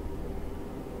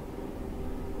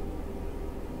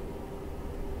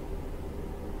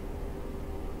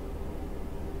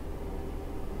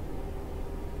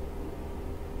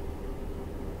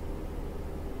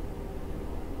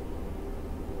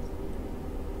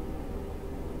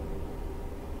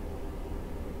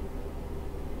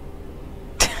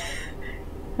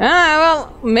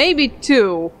 Well, maybe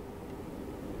two.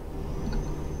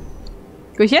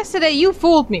 Because yesterday you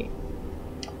fooled me.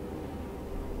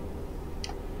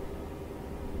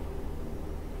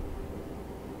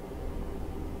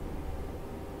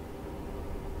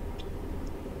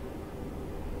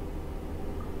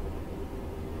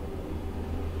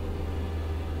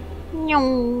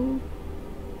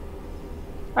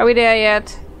 Are we there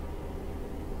yet?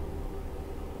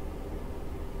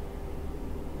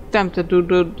 Tempted to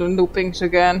do the loopings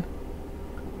again.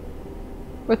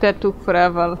 But that took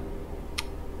forever.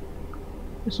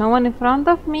 There's no one in front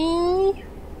of me?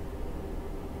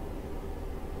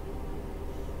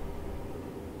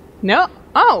 No?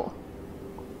 Oh!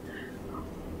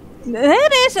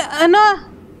 That is another...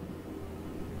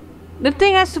 The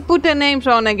thing has to put their names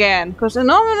on again. Because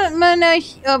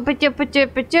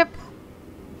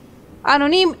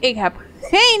anoniem, ik heb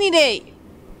geen idee.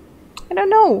 I don't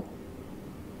know.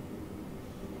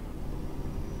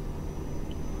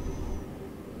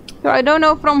 So I don't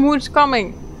know from who it's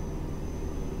coming.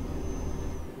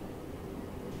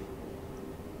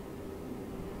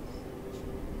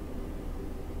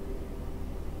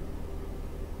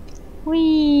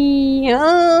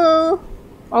 No.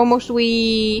 Almost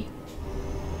we.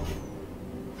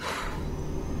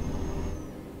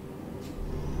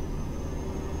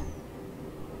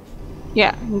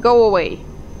 Yeah, go away.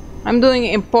 I'm doing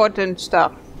important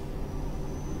stuff.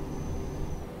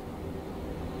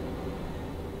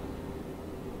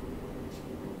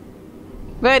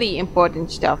 Very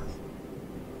important stuff.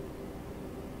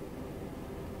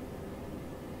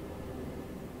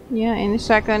 Yeah, in a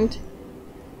second.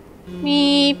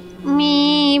 Meep,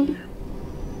 meep.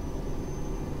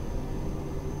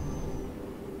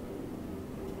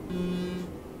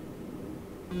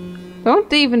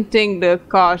 Don't even think the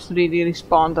cars really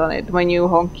respond on it when you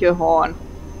honk your horn.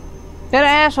 They're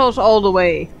assholes all the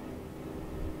way.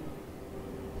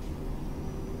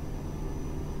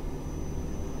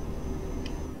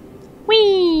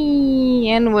 Whee!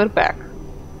 And we're back.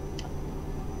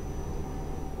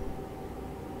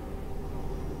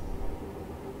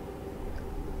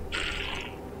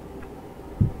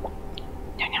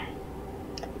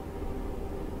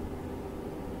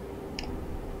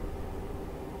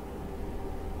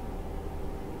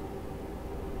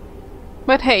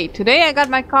 But hey, today I got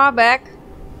my car back.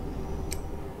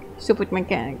 Stupid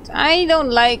mechanics. I don't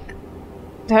like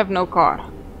to have no car.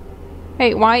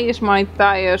 Hey, why is my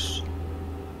tires...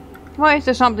 Why is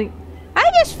there something...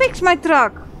 I just fixed my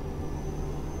truck!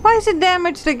 Why is it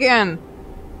damaged again?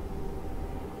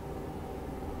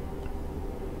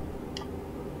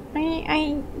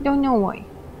 I don't know why.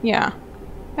 Yeah.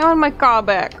 I want my car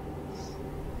back.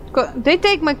 They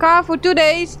take my car for 2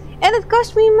 days and it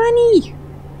cost me money!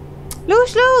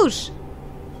 Lose!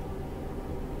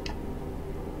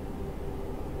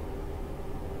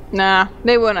 Nah,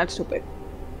 they were not stupid.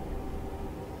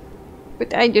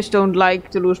 But I just don't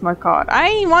like to lose my car.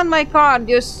 I want my car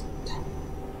just...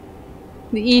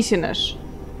 the easiness.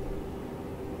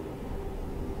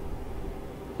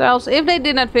 So else, if they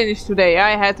did not finish today,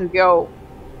 I had to go.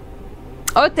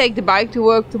 Or take the bike to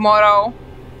work tomorrow.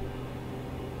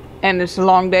 And it's a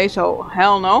long day, so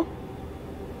hell no.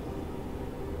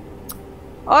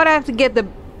 Or I have to get the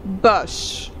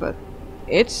bus, but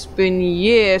it's been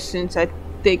years since I've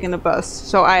taken a bus,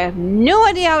 so I have no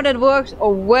idea how that works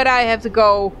or where I have to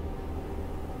go.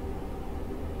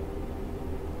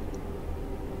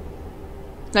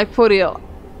 Like for real.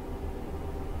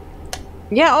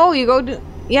 Yeah, oh, you go to...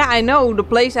 Yeah, I know the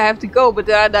place I have to go, but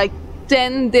there are like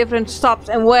 10 different stops,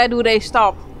 and where do they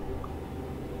stop?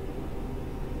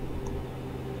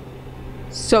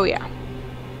 So yeah.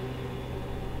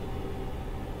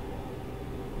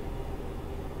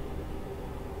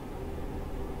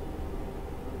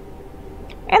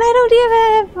 And I don't even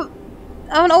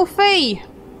have an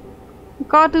OV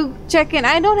card to check in.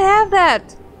 I don't have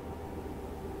that.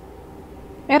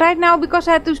 And right now, because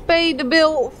I had to pay the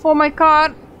bill for my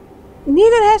car,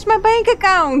 neither has my bank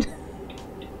account.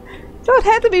 So it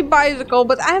had to be bicycle,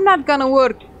 but I'm not gonna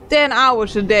work 10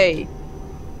 hours a day.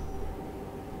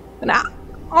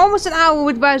 Almost an hour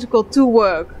with bicycle to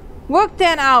work. Work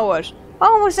 10 hours.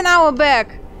 Almost an hour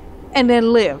back. And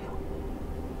then live.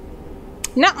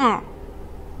 Nuh-uh.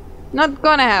 Not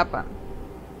gonna happen.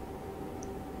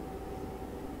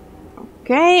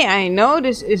 Okay, I know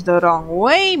this is the wrong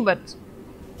way, but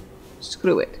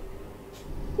screw it.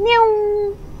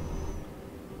 Meow.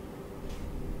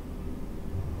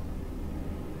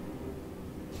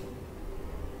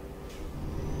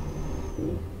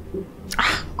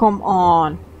 Ah, come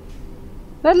on.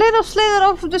 That little slither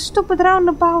of the stupid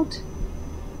roundabout.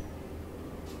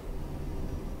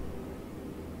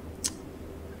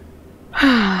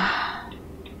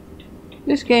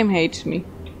 This game hates me.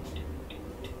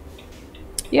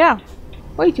 Yeah.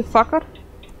 Wait, you fucker.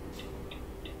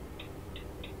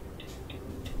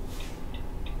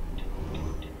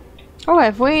 Oh, I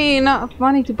have way enough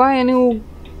money to buy a new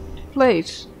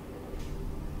place.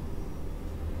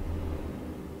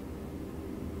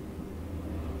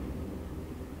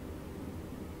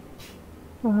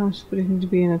 Oh, I'm supposed to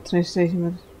be in a train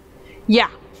station, but... Yeah!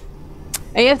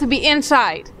 And you have to be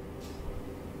inside.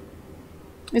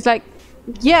 It's like,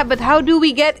 yeah, but how do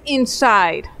we get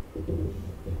inside?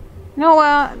 No,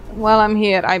 well, I'm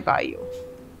here, I buy you.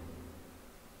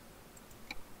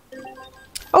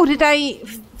 Oh, did I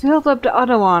fill up the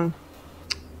other one?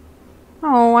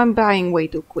 Oh, I'm buying way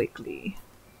too quickly.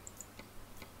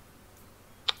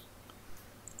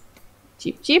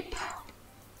 Cheap.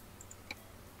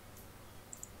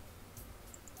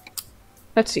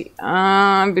 Let's see,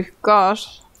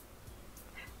 because...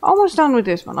 Almost done with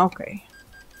this one, okay.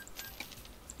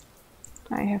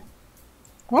 I have...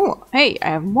 Oh, hey, I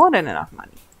have more than enough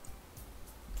money.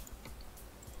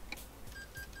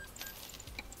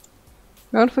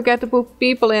 Don't forget to put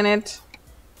people in it.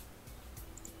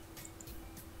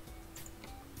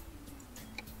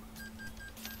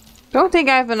 Don't think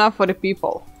I have enough for the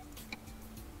people.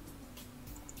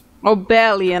 Or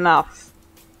barely enough.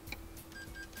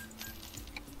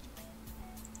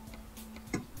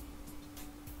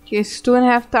 Okay, it's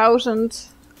 2,500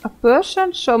 a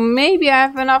person, so maybe I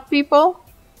have enough people.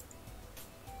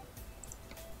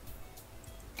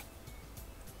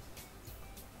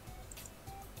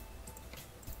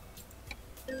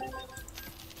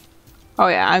 Oh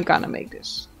yeah, I'm gonna make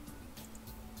this.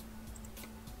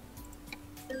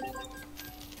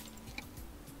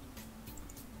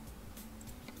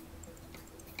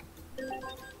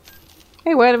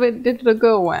 Hey, where did the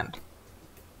girl went?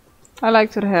 I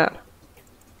liked her hair.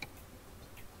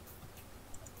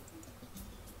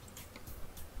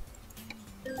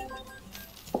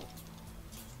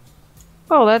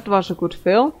 Well, that was a good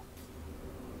fill.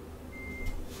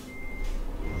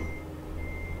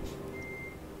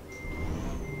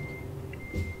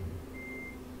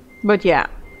 But yeah.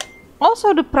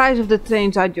 Also the price of the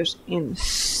trains are just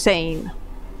insane.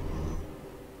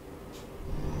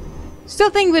 Still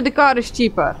think with the car is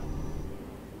cheaper.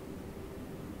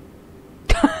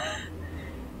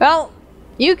 Well,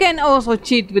 you can also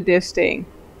cheat with this thing.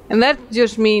 And that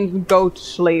just means go to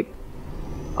sleep.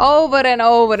 Over and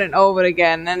over and over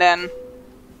again, and then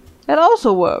that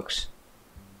also works.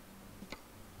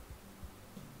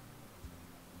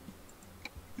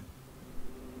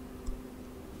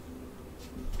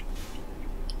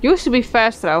 Used to be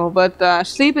fast travel, but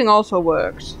sleeping also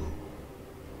works.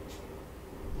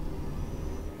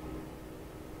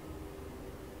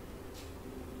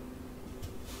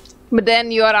 But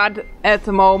then you are at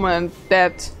the moment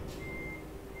that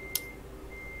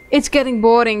it's getting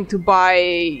boring to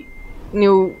buy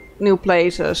new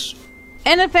places.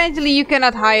 And eventually you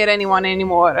cannot hire anyone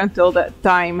anymore until that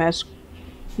time has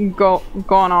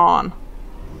gone on.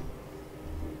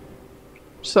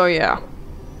 So yeah.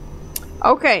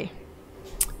 Okay.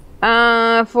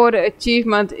 For the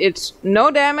achievement it's no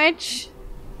damage,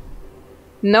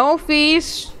 no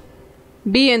fees,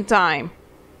 be in time.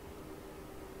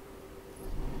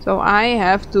 So I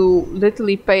have to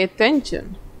literally pay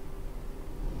attention.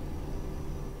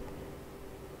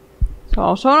 So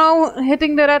also no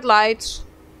hitting the red lights.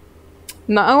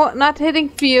 No, not hitting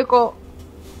vehicle.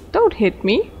 Don't hit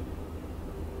me.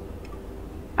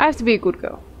 I have to be a good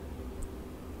girl.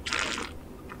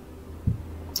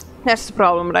 That's the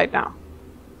problem right now.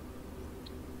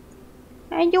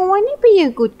 I don't want to be a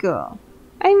good girl.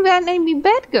 I want to be a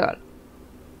bad girl.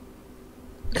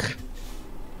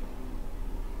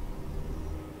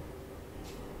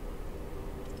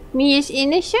 Me is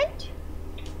innocent?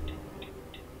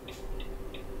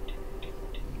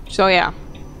 So yeah.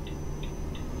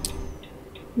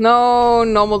 No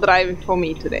normal driving for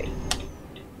me today.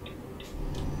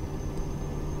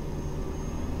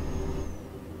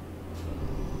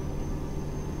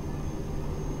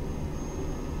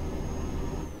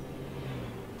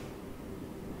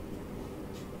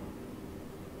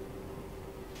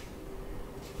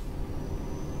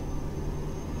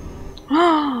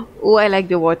 Oh, I like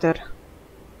the water.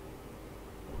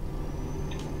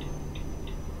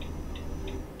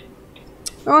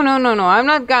 Oh no, I'm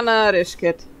not gonna risk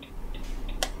it.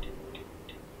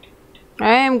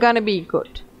 I am gonna be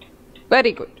good.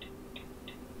 Very good.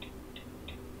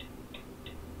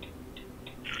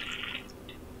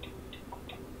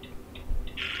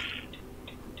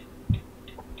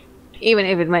 Even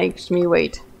if it makes me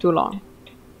wait too long.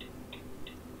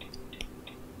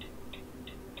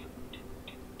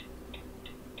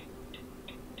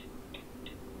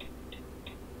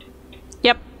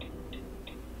 Yep.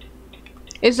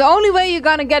 It's the only way you're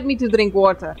gonna get me to drink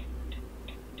water.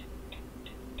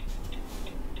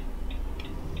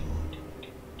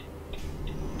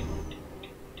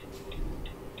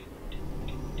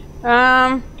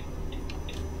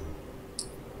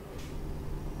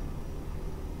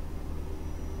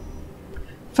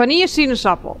 Vanilla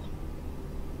sinaasappel.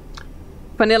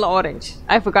 Vanilla orange.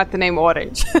 I forgot the name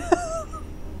orange.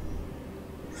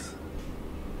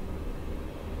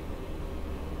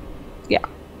 Yeah.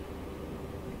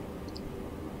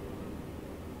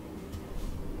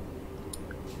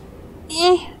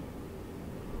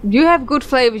 You have good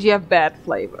flavors, you have bad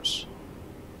flavors.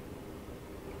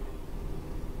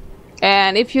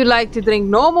 And if you like to drink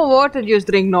normal water, just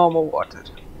drink normal water.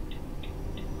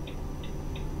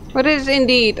 But it is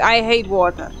indeed, I hate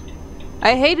water.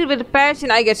 I hate it with a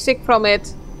passion, I get sick from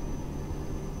it.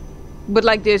 But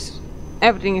like this,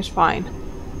 everything is fine.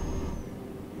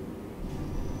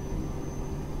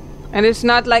 And it's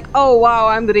not like, oh wow,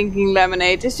 I'm drinking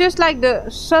lemonade. It's just like the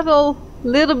subtle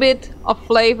little bit of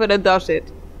flavor that does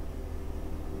it.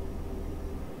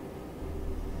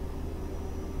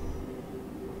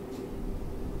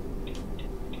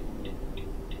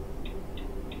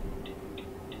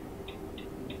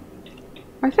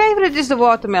 My favorite is the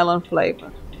watermelon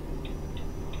flavor.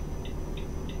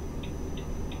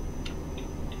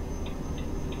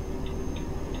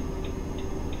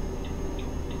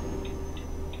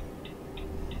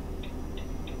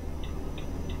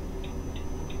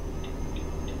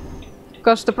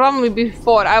 Because the problem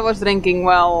before, I was drinking,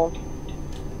 well,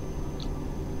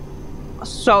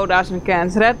 sodas and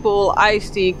cans, Red Bull,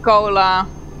 iced tea, cola,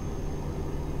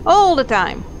 all the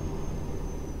time.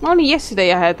 Only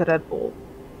yesterday I had the Red Bull.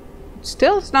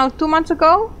 Still, it's now 2 months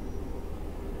ago.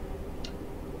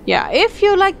 Yeah, if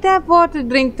you like tap water,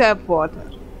 drink tap water.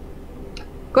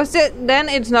 Because then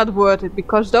it's not worth it,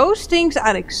 because those things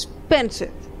are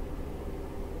expensive.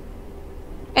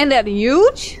 And they're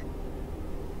huge.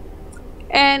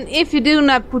 And if you do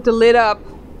not put the lid up,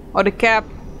 or the cap,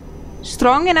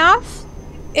 strong enough,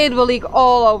 it will leak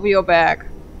all over your bag.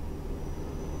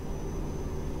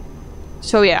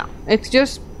 So yeah, it's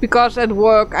just because at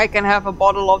work I can have a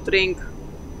bottle of drink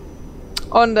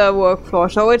on the work floor,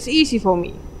 so it's easy for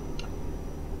me.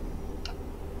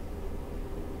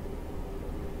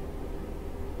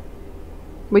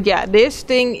 But yeah, this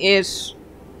thing is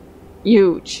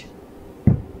huge.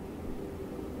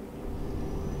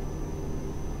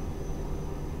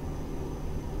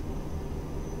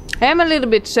 I'm a little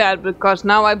bit sad because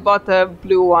now I bought a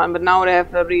blue one, but now they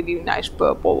have a really nice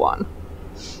purple one.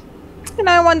 And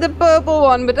I want the purple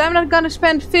one, but I'm not gonna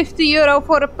spend 50 euro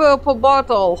for a purple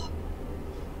bottle.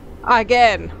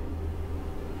 Again.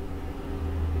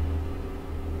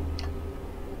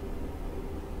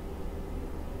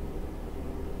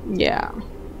 Yeah.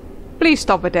 Please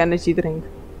stop with energy drink.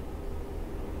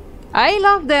 I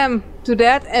love them to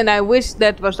that, and I wish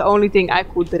that was the only thing I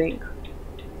could drink.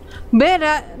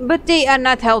 But they are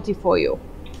not healthy for you.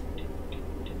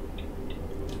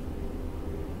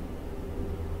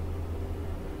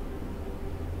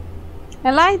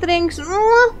 And light drinks,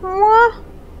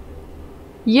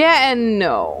 yeah and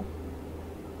no.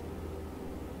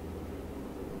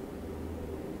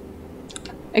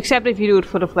 Except if you do it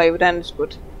for the flavor, then it's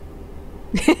good.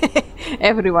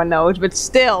 Everyone knows, but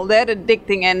still, they're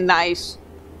addicting and nice.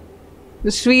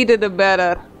 The sweeter the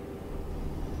better.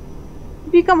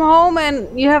 If you come home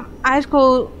and you have ice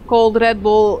cold Red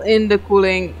Bull in the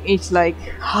cooling, it's like,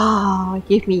 ah,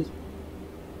 give me.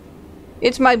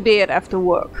 It's my beer after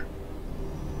work.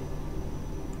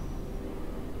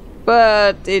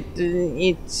 But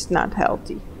it's not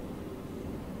healthy.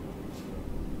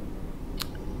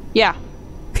 Yeah.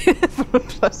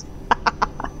 Plus.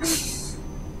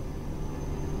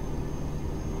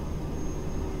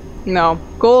 No,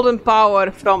 Golden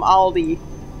Power from Aldi.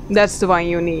 That's the one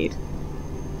you need.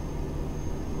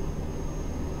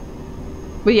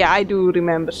 But yeah, I do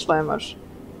remember Slammers.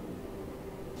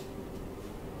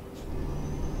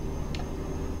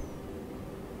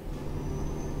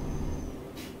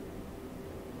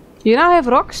 You now have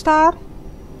Rockstar?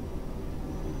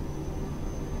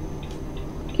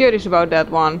 Curious about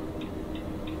that one.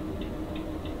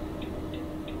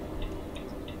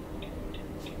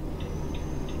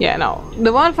 Yeah, no.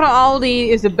 The one from Aldi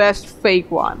is the best fake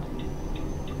one.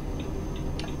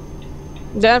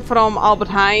 Then from Albert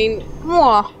Heijn,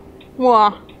 mwah,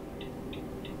 mwah.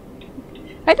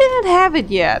 I didn't have it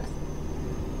yet.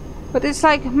 But it's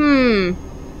like,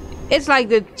 it's like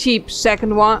the cheap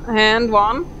second hand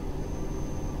one.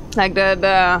 Like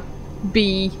the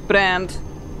B brand.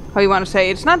 How you want to say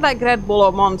it. It's not like Red Bull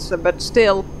or Monster, but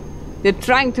still, they're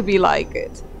trying to be like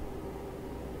it.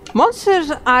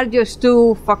 Monsters are just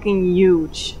too fucking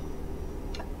huge.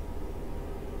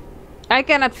 I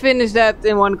cannot finish that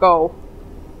in one go.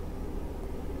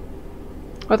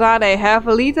 What are they? Half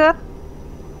a liter?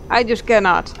 I just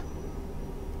cannot.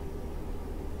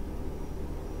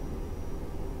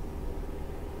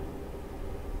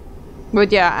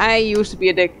 But yeah, I used to be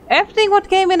addicted. Everything what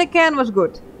came in a can was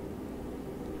good.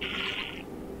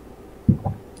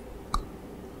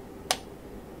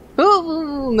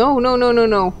 Oh, no, no, no, no,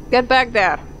 no. Get back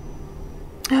there.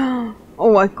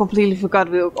 Oh, I completely forgot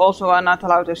we also are not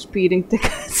allowed to have speeding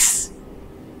tickets.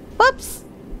 Oops.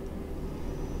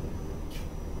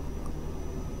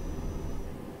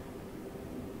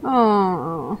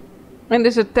 Oh. And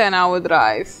this is a 10-hour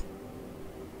drive.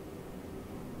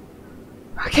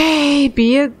 Okay,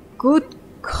 be a good...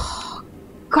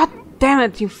 God damn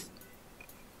it, you...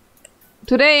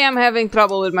 Today I'm having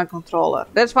trouble with my controller.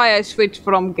 That's why I switched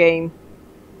from game.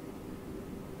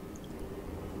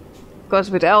 Because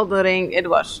with Elden Ring it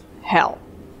was hell.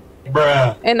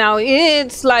 Bruh. And now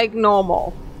it's like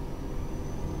normal.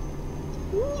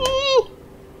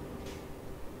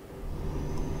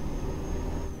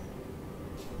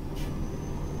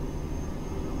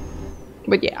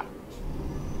 But yeah.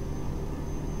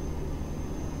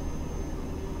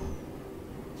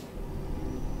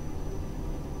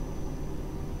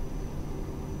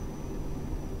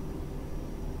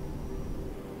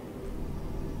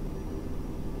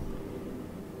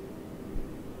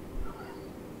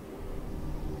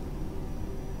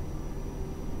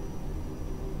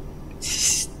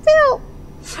 Still,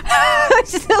 I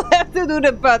still have to do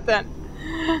the button.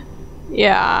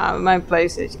 Yeah, my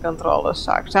PlayStation controller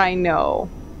sucks. I know.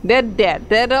 They're dead.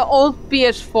 They're the old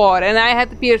PS4, and I had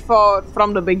the PS4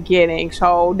 from the beginning,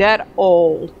 so they're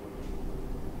old.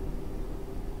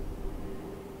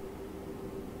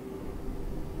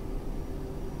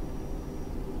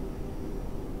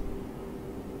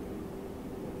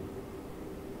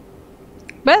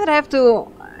 Better have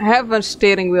to have a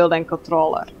steering wheel than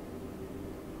controller.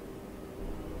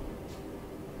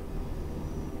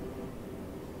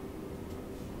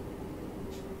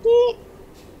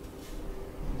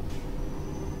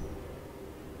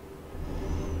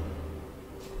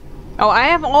 Oh, I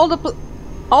have all the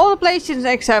PlayStations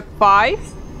except 5.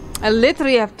 I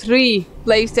literally have 3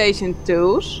 PlayStation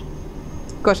 2s.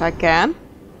 Because I can.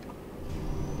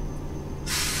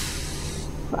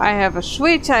 I have a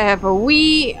Switch, I have a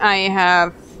Wii, I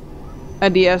have a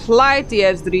DS Lite,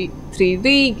 DS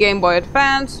 3D, Game Boy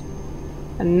Advance,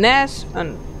 a NES,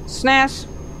 a SNES.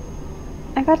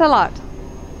 I got a lot.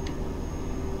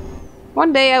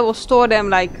 One day I will store them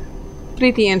like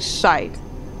pretty inside.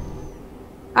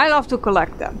 I love to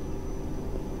collect them.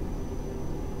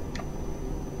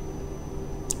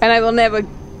 And I will never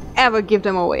ever give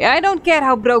them away. I don't care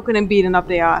how broken and beaten up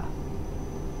they are.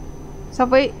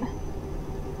 Subway.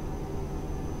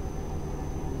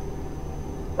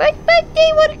 But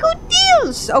they were good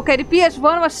deals! Okay, the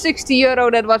PS1 was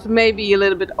 €60. That was maybe a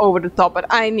little bit over the top, but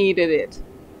I needed it.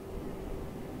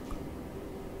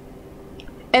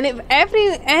 And if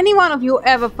any one of you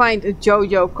ever find a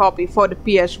JoJo copy for the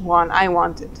PS1, I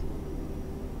want it.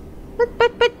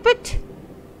 But.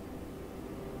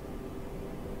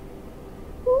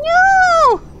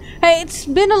 No! Hey, it's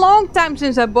been a long time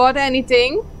since I bought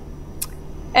anything.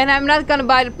 And I'm not gonna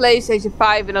buy the PlayStation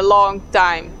 5 in a long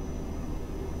time.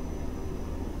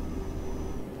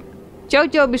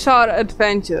 JoJo Bizarre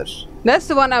Adventures. That's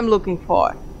the one I'm looking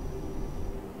for.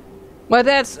 But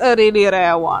that's a really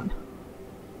rare one.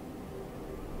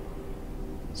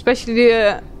 Especially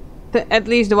at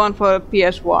least the one for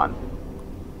PS1.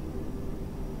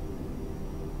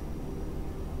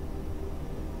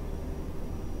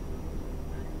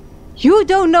 You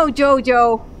don't know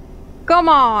JoJo! Come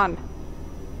on!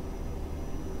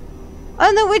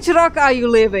 Under which rock are you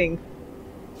living?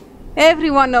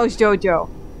 Everyone knows JoJo.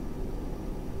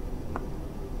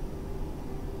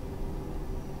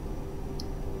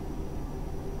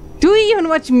 Do you even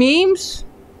watch memes?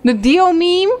 The Dio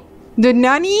meme? The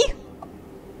Nanny?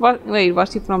 What? Wait,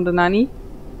 was he from the Nanny?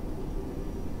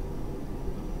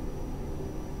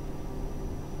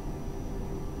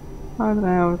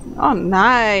 Oh,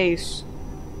 nice.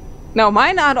 No,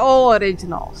 mine are all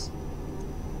originals.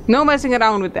 No messing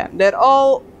around with them. They're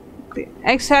all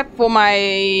except for my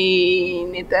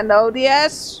Nintendo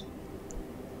DS.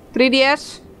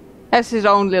 3DS has his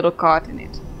own little card in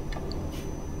it.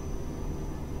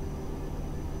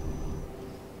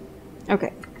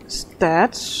 Okay,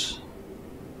 stats.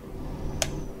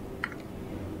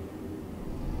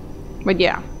 But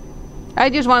yeah, I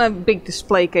just want a big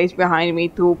display case behind me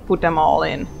to put them all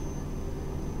in.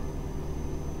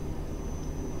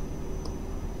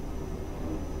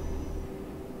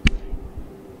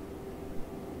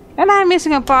 And I'm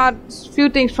missing a few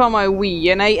things from my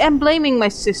Wii, and I am blaming my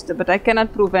sister, but I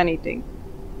cannot prove anything.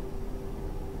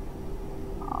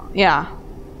 Yeah.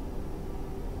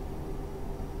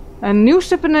 A new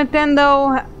Super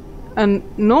Nintendo, a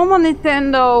normal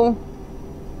Nintendo,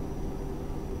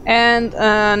 and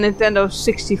a Nintendo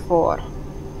 64.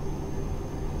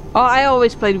 Oh, I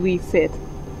always played Wii Fit.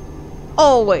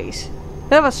 Always.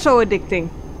 That was so addicting.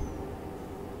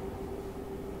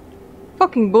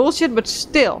 Fucking bullshit, but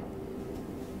still.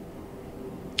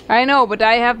 I know, but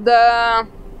I have the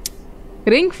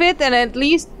Ring Fit, and at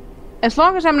least, as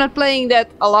long as I'm not playing that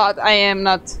a lot, I am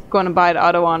not gonna buy the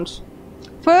other ones.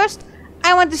 First,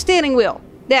 I want the steering wheel.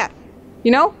 There. You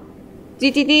know?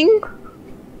 Ding.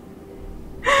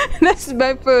 That's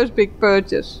my first big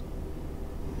purchase.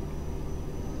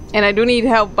 And I do need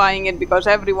help buying it because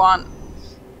everyone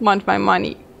wants my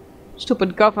money.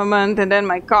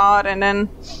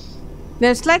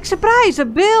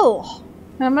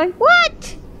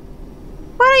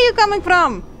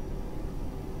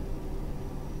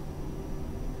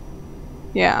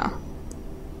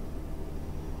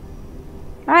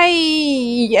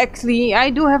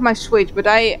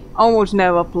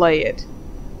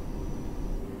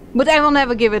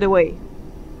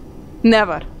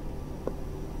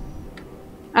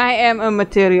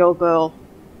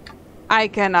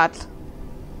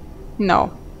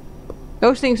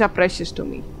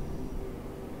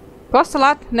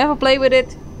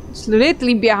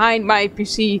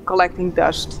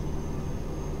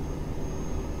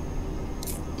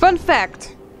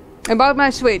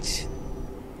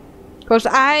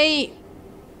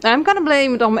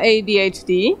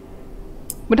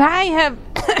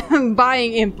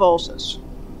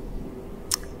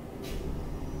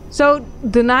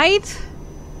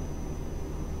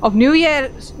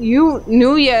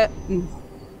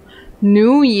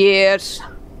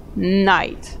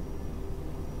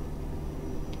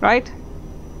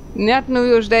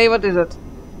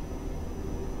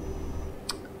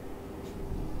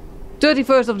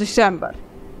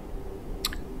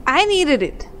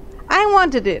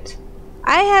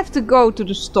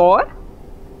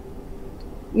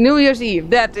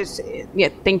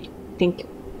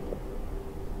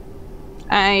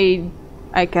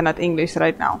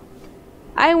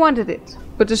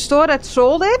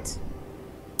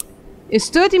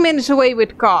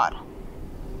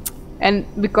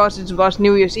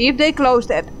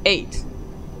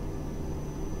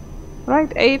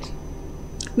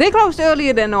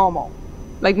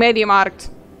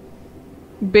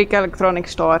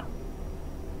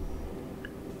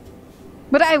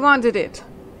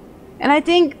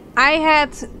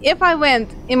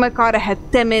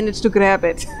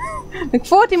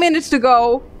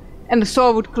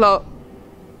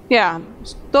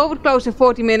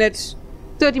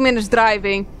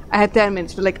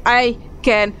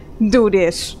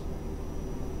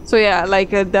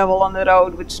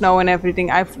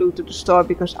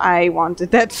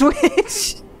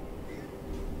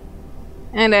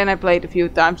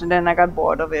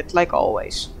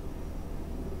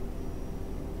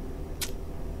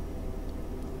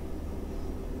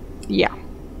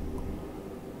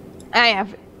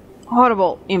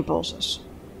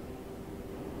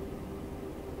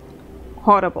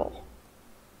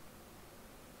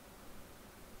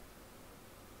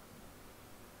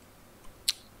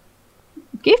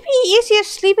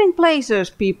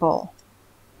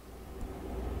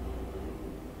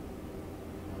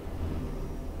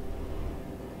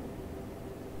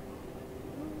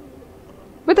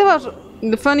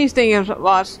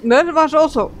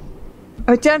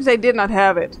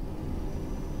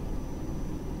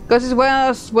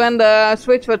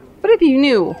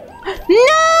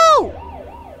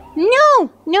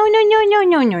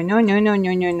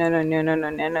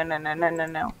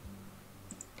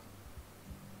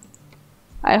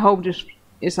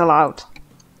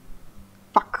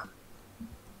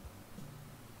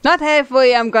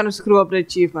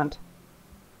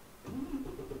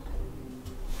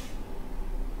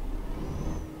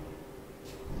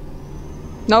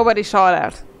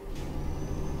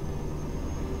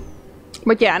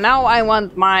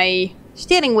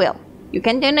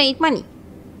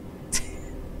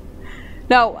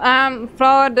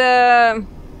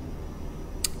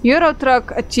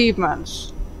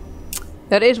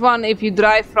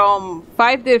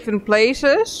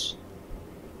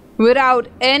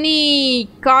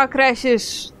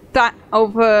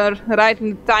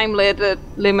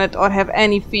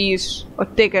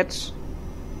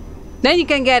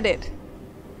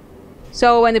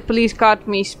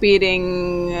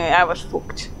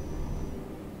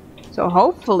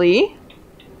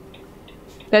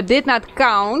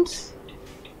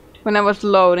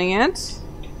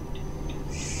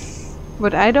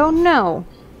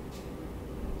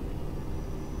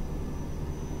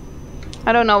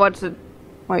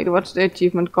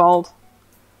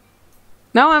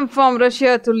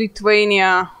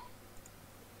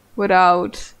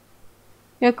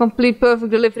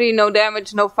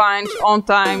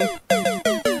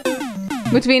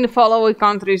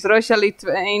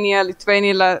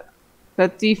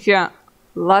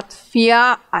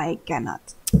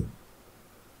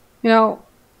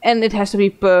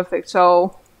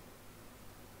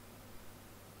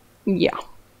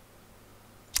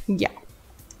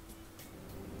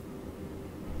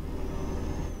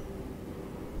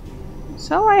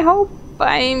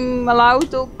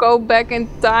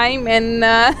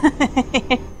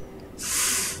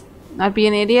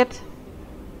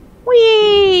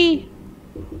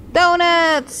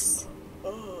 Donuts!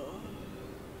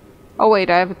 Oh wait,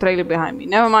 I have a trailer behind me.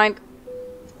 Never mind.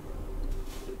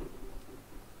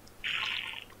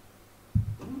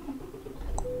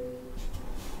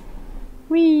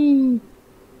 Whee!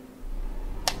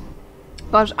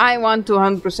 Because I want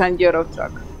 200% Euro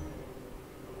Truck.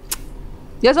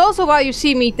 That's also why you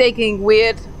see me taking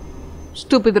weird,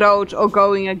 stupid roads or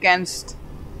going against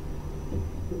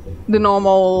the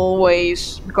normal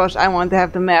ways. Because I want to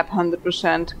have the map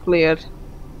 100% cleared.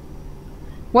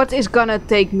 What is gonna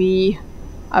take me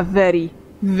a very,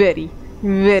 very,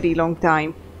 very long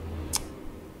time.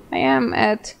 I am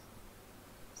at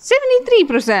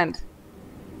 73%.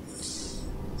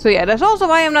 So yeah, that's also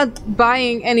why I'm not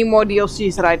buying any more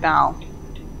DLCs right now.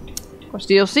 Because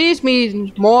DLCs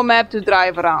means more map to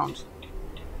drive around.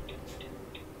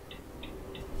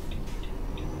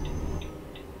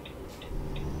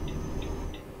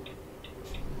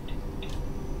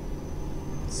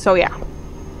 So yeah.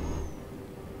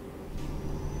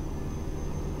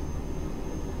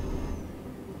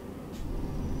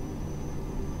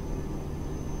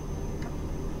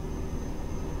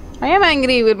 I am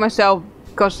angry with myself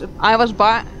because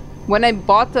when I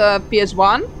bought the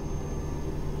PS1,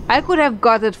 I could have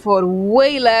got it for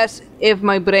way less if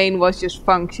my brain was just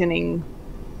functioning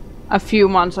a few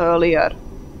months earlier.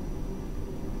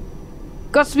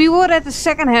 Because we were at the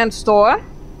second-hand store,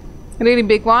 a really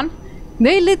big one.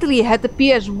 They literally had the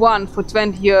PS1 for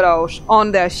 20 euros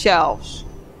on their shelves.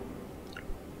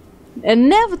 And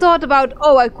never thought about,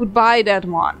 oh, I could buy that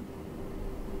one.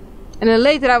 And then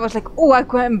later I was like, oh, I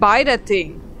can buy that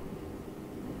thing.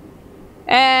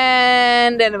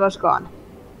 And then it was gone.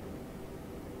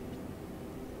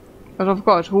 Because of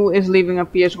course, who is leaving a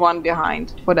PS1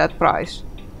 behind for that price?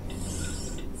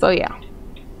 So yeah.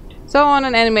 So on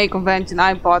an anime convention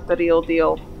I bought the real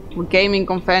deal. A gaming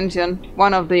convention,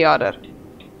 one of the other.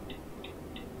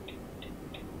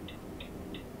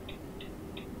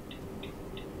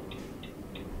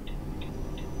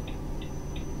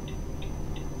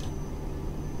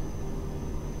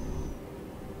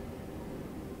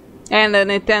 And the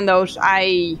Nintendos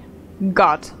I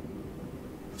got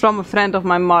from a friend of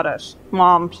my mom's.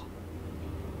 My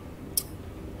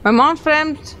mom's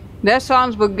friends, their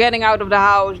sons were getting out of the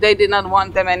house. They did not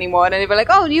want them anymore. And they were like,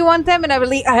 oh, do you want them? And I was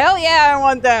like, hell yeah, I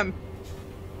want them.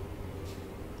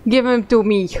 Give them to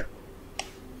me.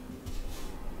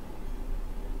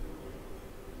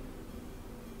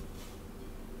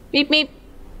 Beep, beep.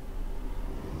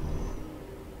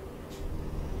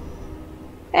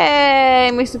 Hey,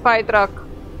 Mr. Fire Truck.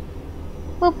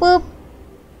 Boop, boop.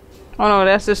 Oh no,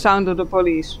 that's the sound of the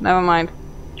police. Never mind.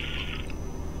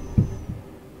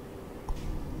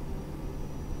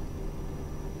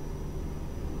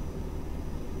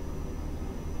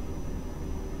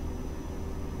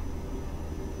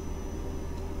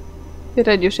 Did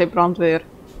I just say brandweer?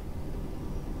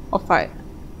 Or fire?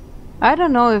 I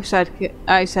don't know if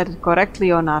I said it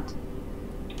correctly or not.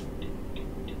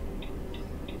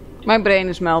 My brain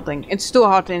is melting. It's too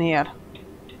hot in here.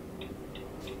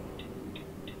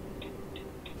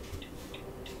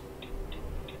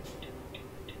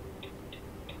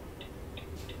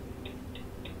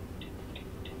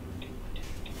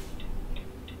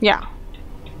 Yeah.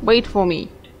 Wait for me.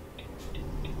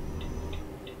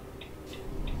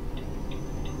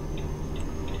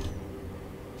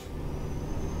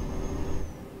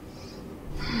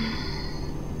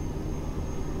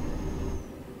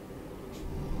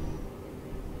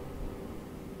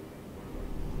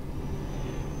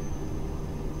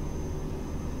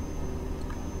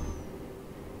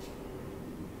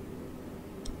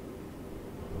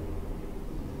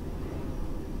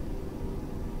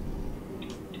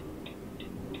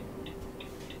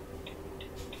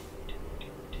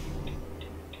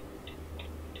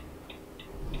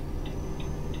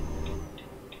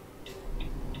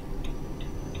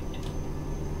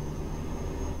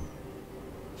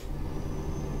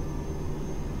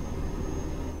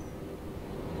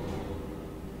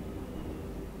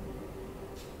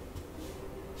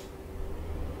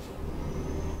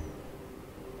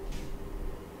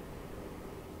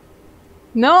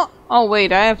 No! Oh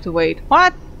wait, I have to wait.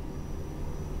 What?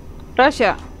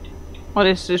 Russia. Well,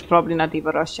 this is probably not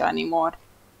even Russia anymore.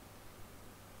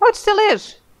 Oh, it still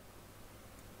is.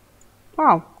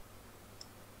 Wow.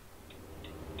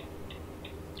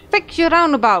 Fix your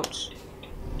roundabouts.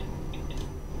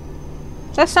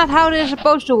 That's not how it is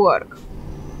supposed to work.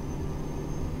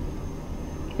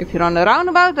 If you're on the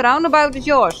roundabout is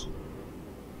yours.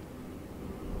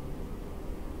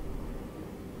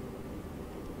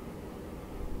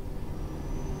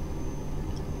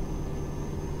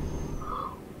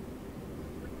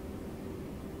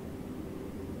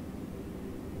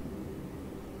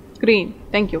 Green,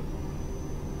 thank you.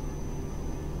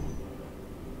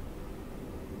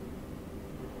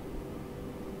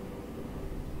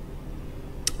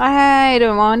 I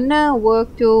don't wanna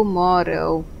work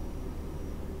tomorrow.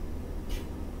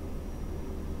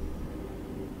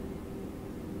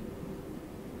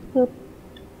 Boop.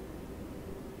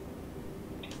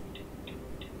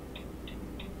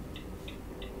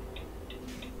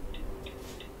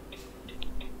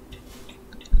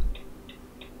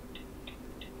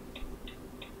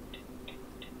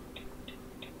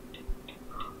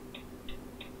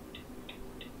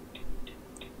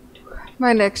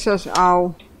 My leg says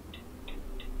ow.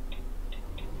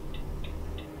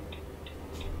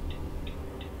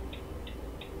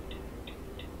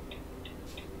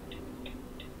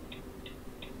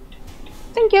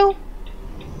 Thank you.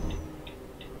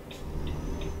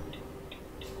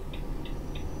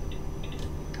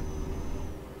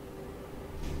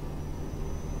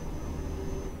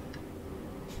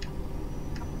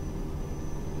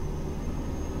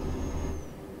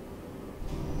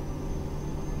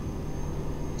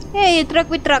 Hey, a truck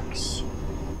with trucks.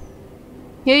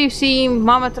 Here you see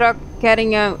Mama Truck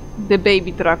carrying the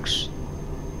baby trucks.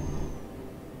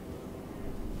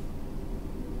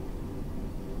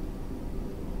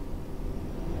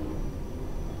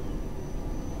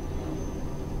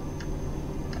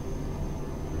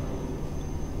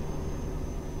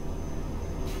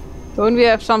 Don't we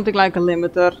have something like a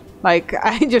limiter? Like,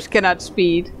 I just cannot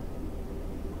speed.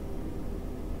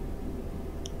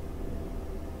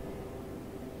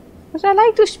 Because I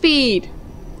like to speed.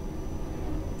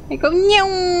 I go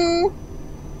meow.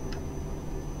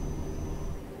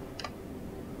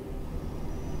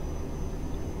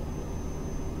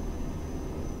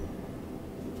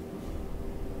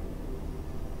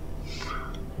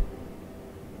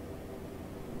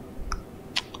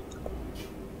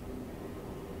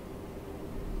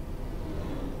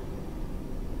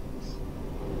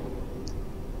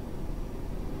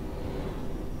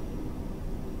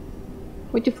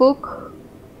 What the fuck?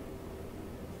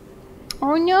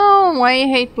 Oh no, I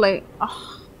hate play.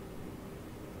 Ugh.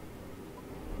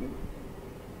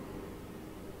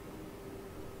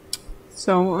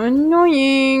 So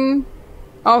annoying.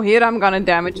 Oh, here I'm gonna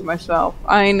damage myself.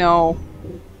 I know.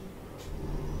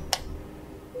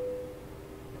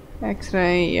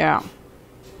 X-ray, yeah.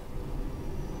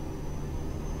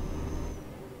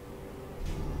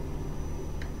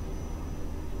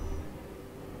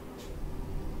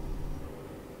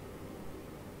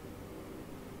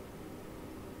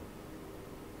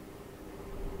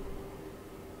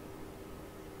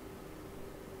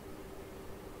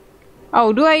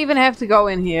 Oh, do I even have to go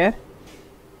in here?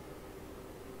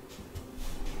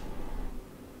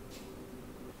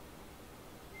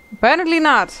 Apparently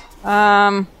not.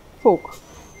 Fuck.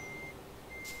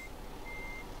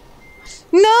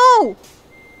 No!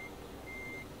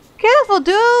 Careful,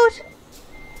 dude!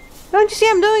 Don't you see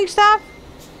I'm doing stuff?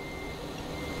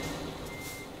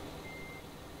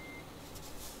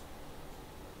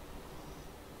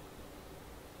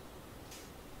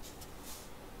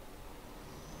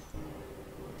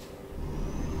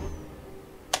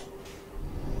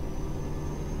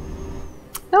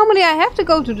 Normally I have to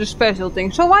go to the special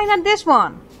thing, so why not this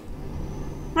one?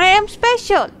 I am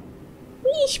special!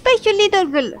 Wee special little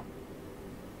girl!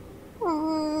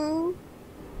 Mm.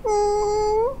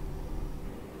 Mm.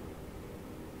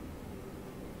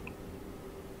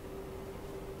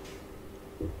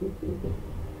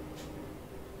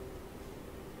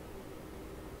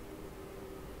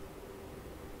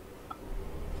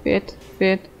 Fit,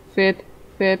 fit, fit,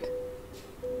 fit.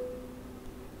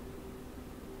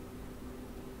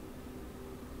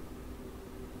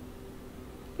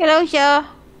 Hello, sir.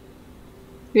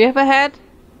 Do you have a hat?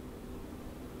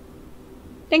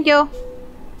 Thank you.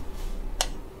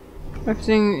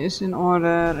 Everything is in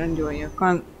order. Enjoy your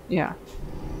yeah.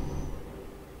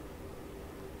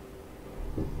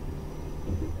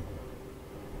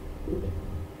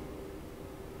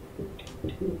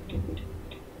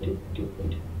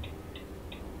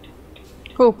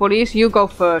 Cool, police, you go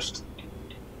first.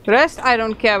 The rest, I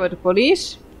don't care about the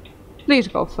police. Please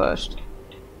go first.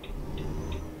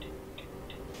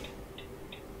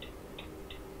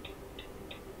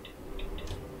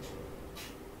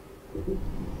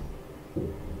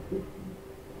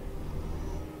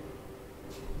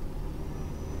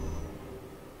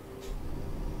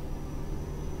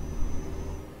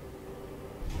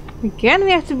 Again,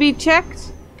 we have to be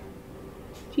checked?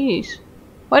 Jeez.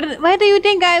 Where do you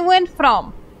think I went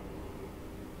from?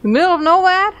 The middle of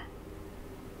nowhere?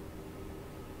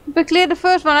 If I clear the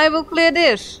first one, I will clear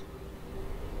this.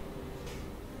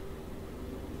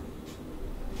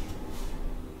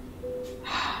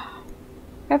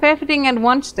 Have everything at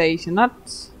one station, not...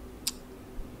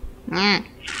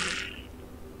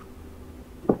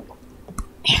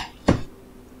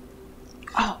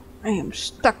 Oh, I am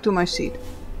stuck to my seat.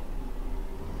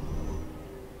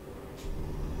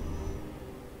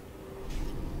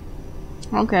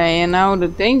 Okay, and now the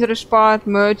dangerous part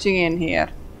merging in here.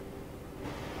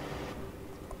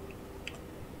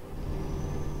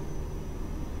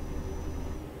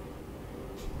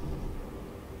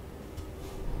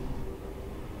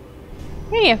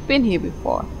 Hey, I've been here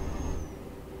before.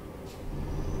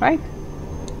 Right?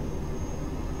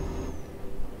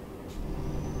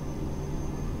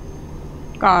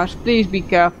 Gosh, please be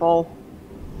careful.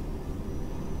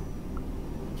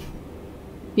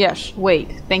 Yes, wait,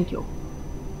 thank you.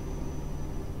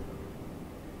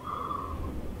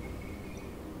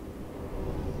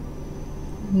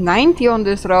 $90 on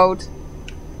this road.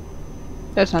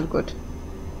 That's not good.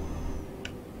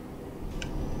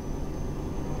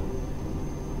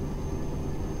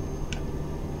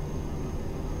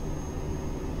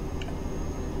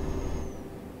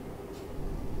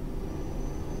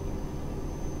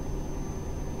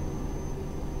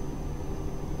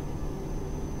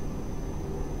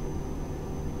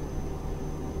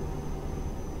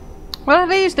 Well, at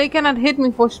least they cannot hit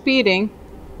me for speeding.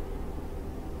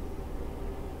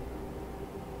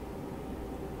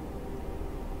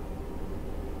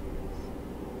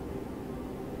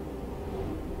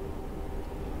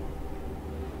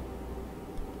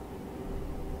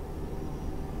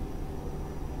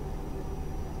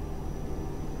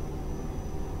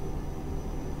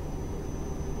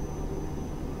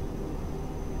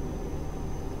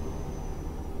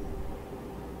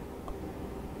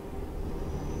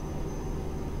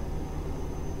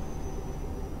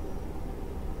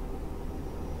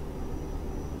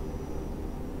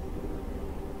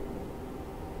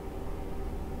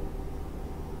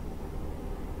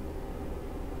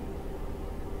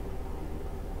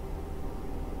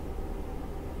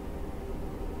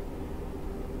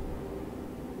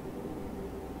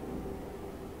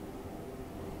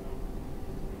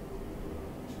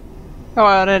 Oh,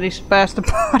 I already passed the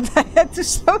part I had to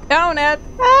slow down at.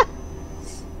 Ah.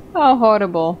 Oh,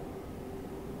 horrible.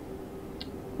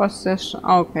 What's this?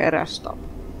 Okay, rest stop.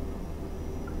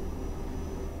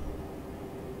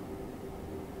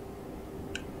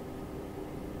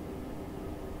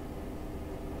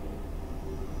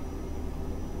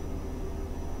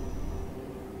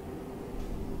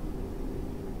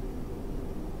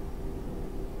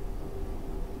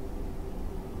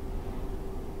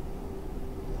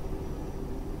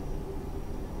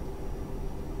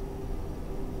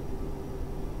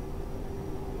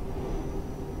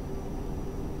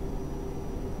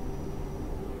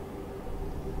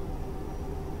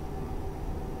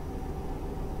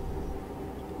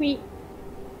 Me.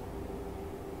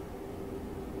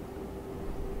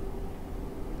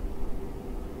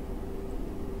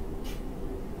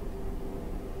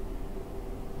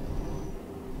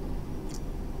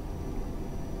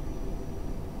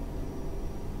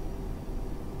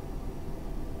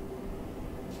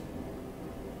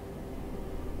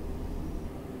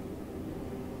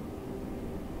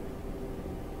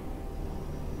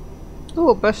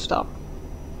 Ooh, bus stop.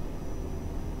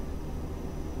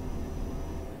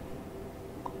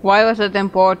 Why was that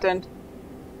important?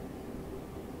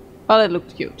 Well, it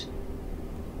looked cute.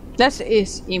 That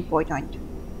is important.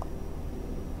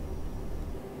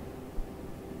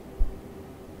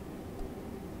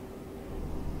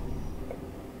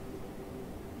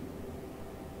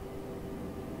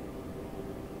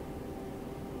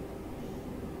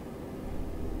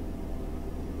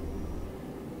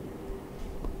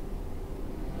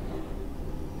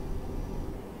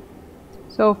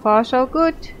 So far, so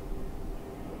good.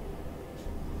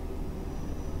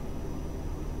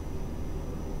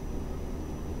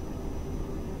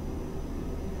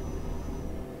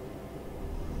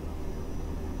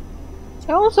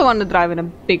 I also want to drive in a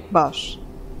big bus.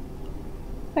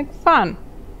 Like fun.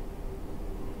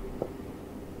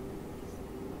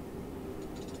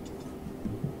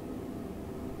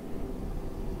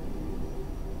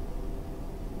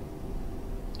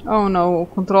 Oh no,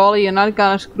 controller, you're not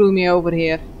gonna screw me over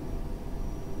here.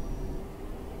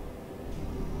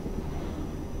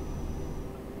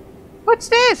 What's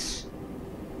this?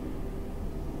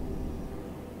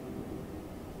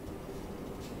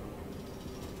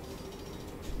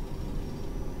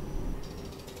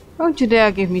 Don't you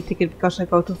dare give me a ticket because I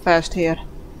go too fast here.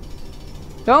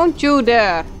 Don't you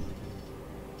dare!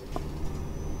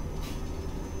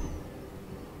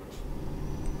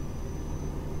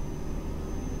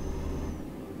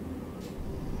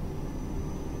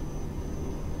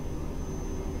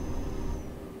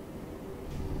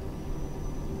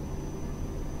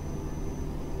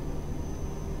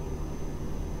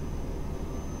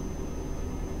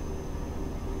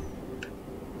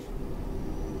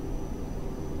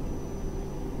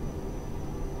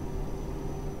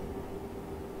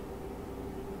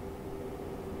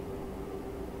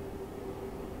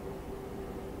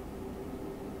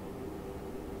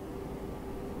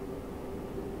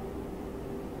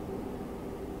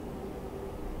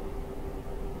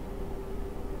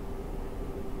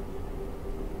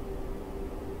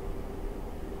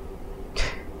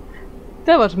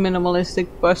 That was minimalistic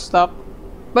bus stop.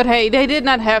 But hey, they did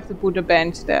not have to put a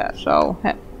bench there, so...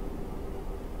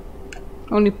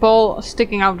 Only pole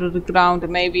sticking out of the ground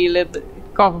and maybe a little bit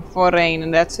cover for rain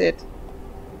and that's it.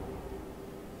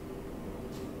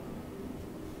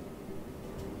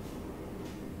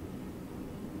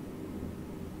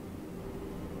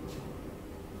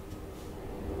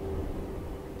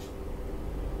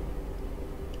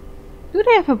 Do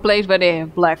they have a place where they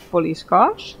have black police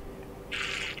cars?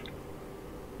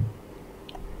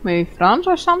 Maybe France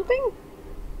or something?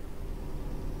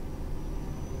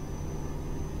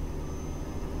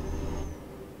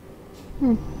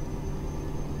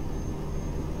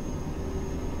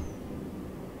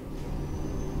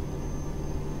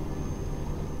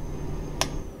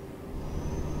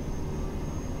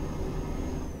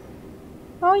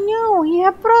 Oh no, he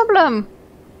have problem.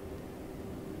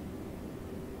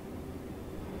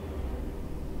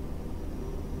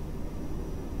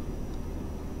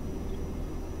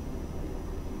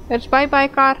 Let's bye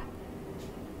car.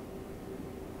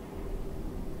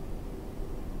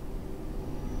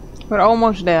 We're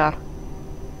almost there.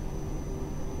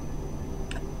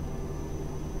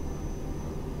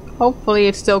 Hopefully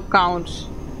it still counts.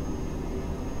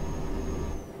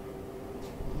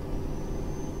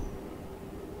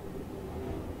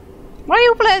 Why are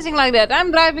you flashing like that?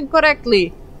 I'm driving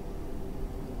correctly.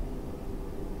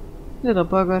 Little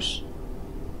buggers.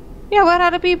 Yeah, where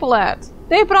are the people at?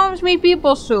 They promised me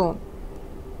people soon.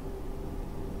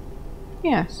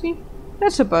 Yeah, see?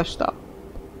 That's a bus stop.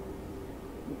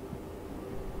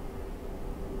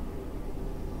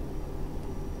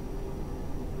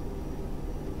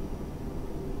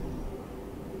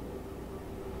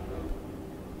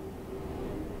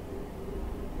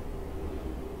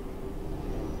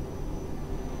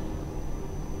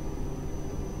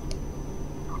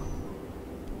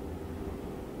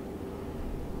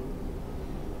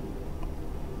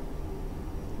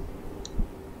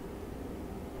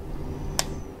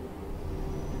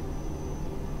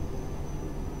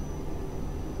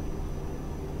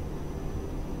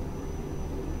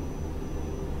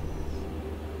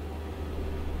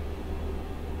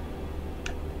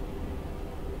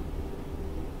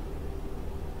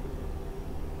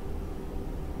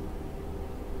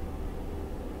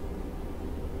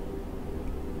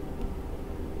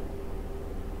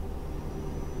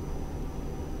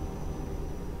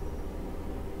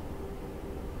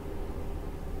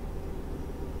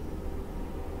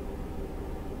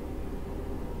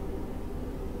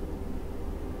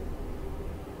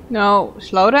 No,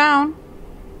 slow down.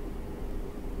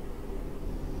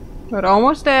 We're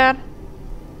almost there.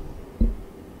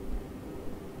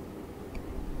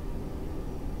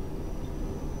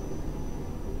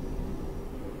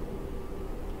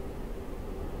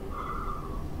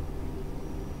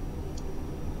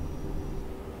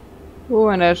 Oh,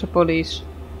 and there's a police.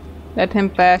 Let him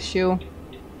pass you.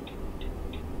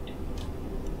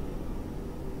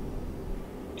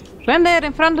 When they're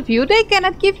in front of you, they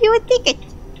cannot give you a ticket.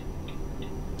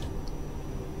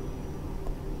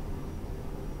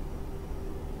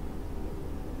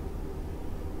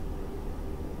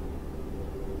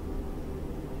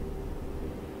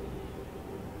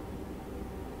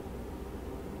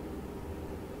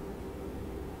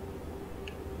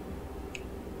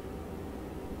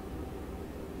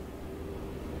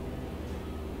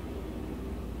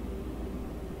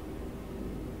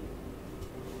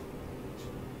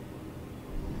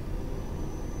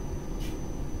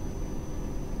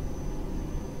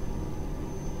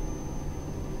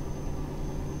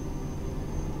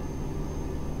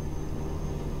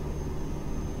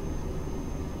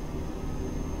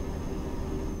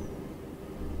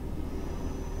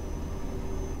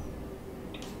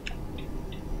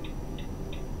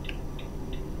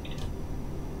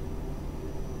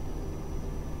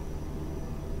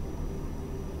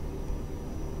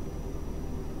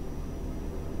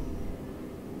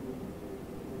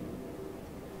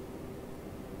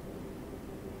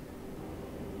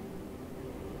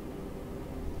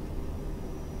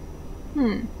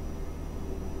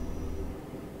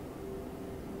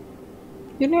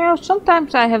 You know,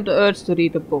 sometimes I have the urge to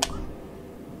read a book.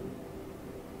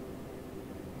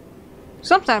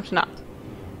 Sometimes not.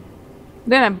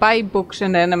 Then I buy books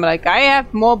and then I'm like, I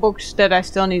have more books that I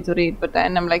still need to read. But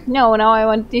then I'm like, no, now I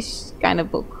want this kind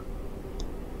of book.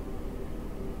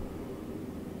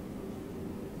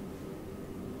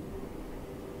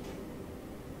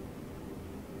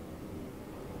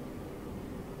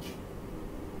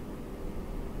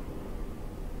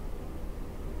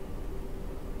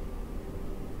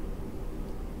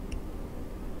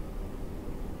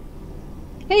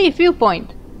 Hey,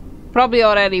 viewpoint. Probably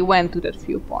already went to that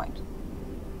viewpoint.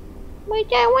 But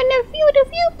I want to view the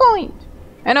viewpoint.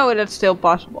 I know that's still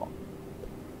possible.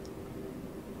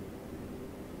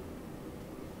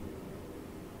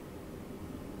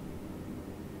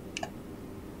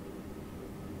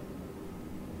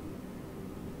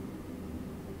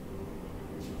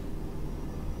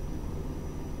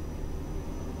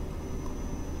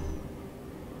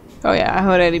 Oh yeah, I've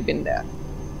already been there.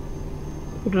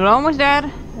 But we're almost there,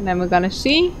 and then we're gonna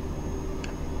see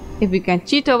if we can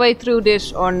cheat our way through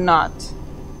this or not.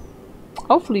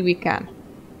 Hopefully we can.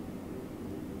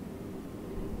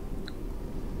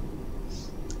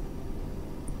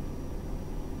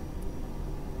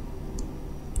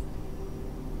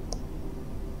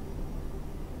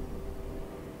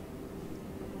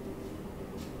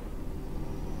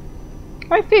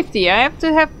 By 50, I have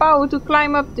to have power to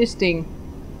climb up this thing.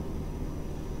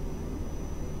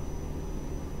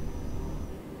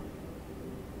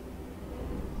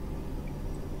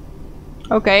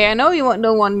 Okay, I know you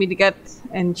don't want me to get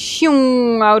and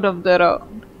shoom out of the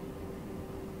road.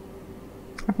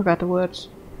 I forgot the words.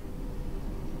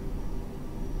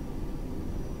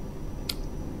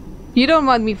 You don't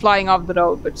want me flying off the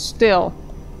road, but still.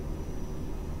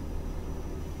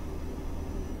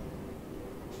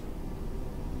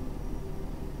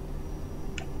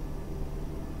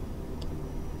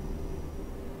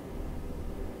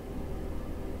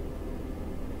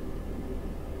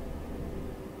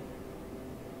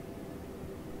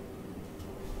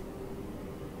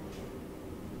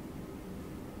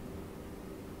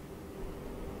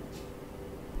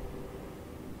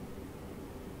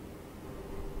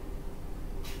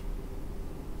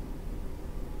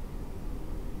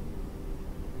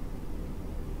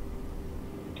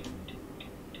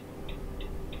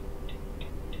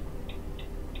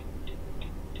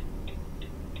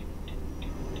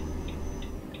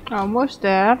 Almost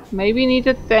there. Maybe need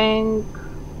a tank.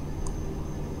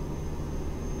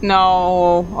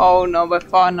 No. Oh no, by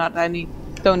far not.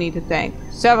 Don't need a tank.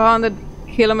 700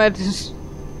 kilometers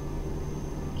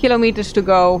to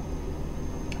go.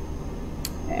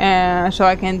 So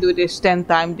I can do this 10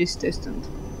 times this distance.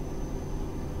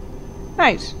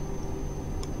 Nice.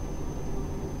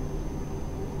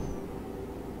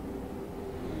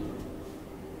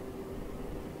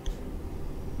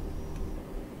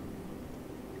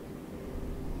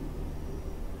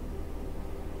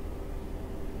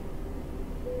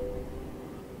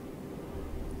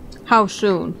 How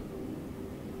soon?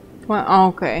 Well,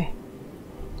 okay.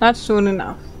 Not soon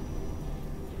enough.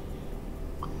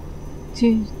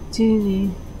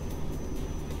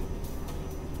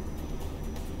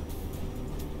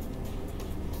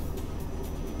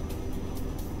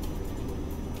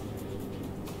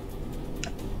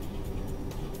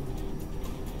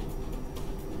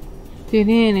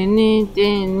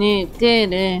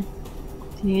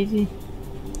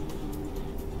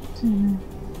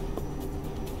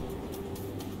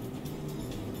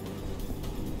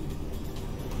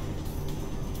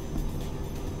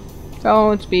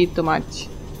 Don't speed too much.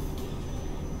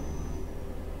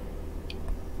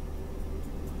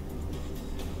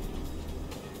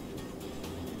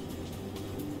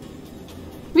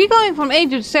 We're going from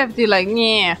 80 to 70 like,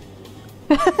 yeah.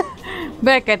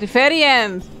 Back at the very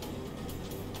end.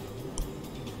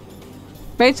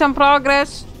 Made some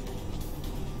progress.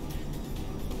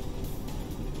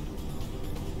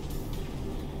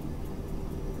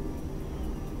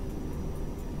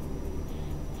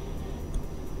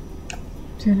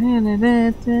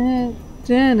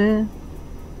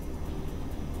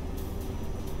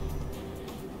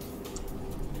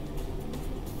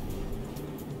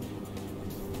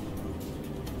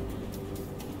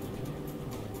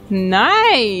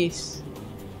 Nice!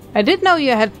 I did know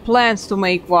you had plans to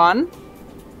make one.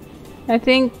 I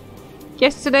think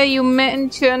yesterday you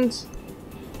mentioned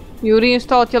you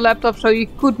reinstalled your laptop so you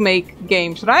could make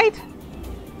games, right?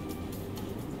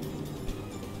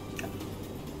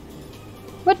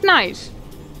 But nice.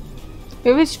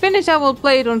 If it's finished, I will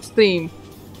play it on stream.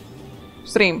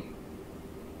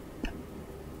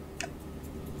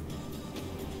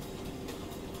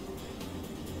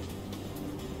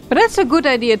 But that's a good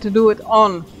idea to do it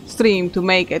on stream to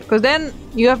make it, because then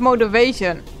you have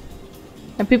motivation.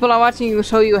 And people are watching you,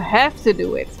 so you have to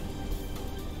do it.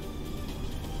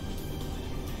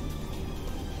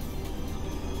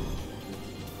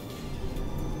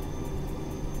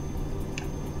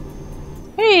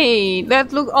 Hey,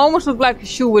 that almost looked like a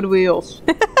shoe with wheels.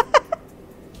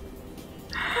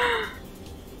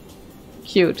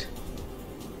 Cute.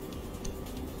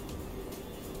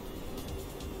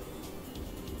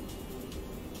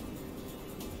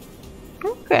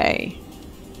 Okay.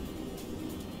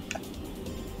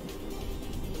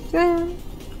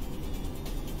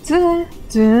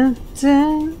 Dun,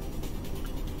 dun.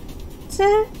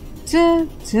 Dun, dun,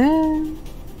 dun.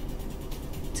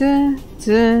 Dun,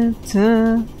 dun,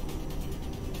 dun.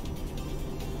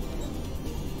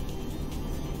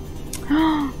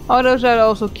 Oh, those are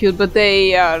also cute, but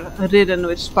they are ridden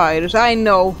with spiders. I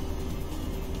know.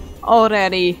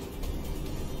 Already.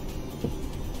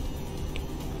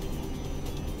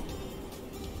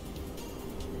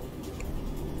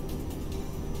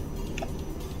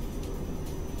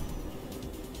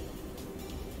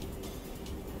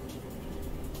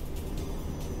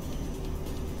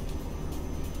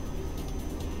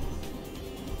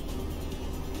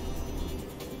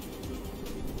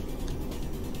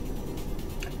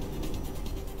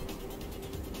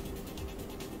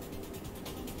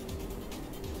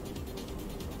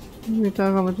 We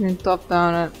toggle between top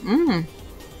down and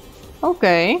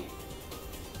okay.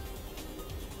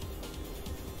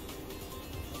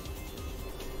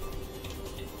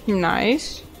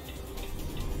 Nice.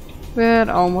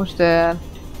 We're almost there.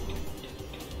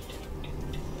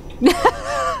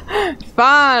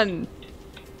 Fun.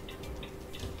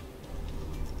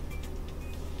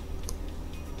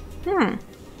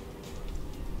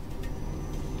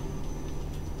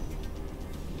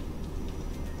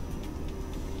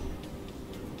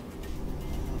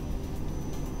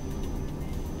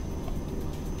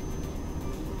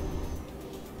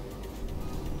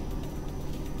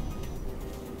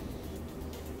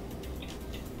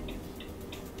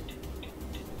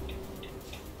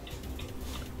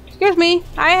 Excuse me,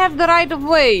 I have the right of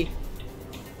way.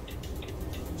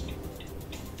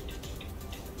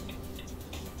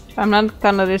 I'm not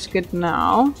gonna risk it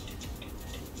now.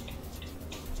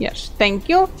 Yes, thank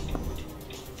you.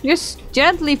 Just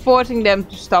gently forcing them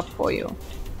to stop for you.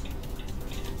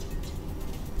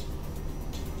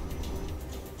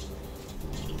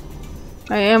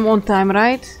 I am on time,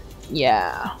 right?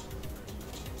 Yeah.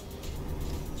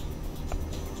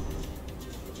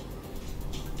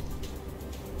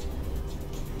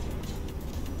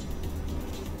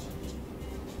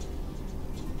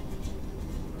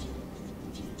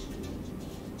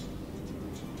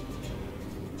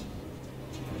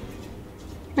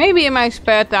 Maybe in my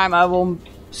spare time I will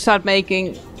start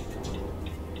making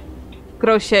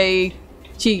crochet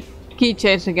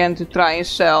keychains again to try and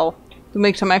sell to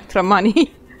make some extra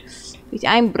money. Which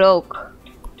I'm broke.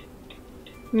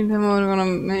 We're gonna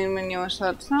main menu and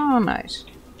start. Oh, nice.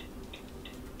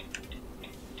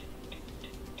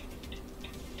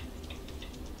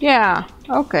 Yeah,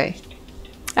 okay.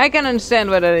 I can understand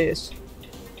what it is.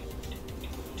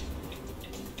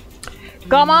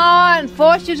 Come on,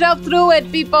 force yourself through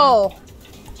it, people.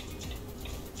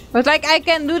 It's like I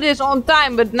can do this on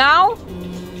time, but now,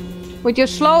 with your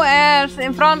slow ass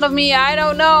in front of me, I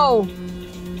don't know.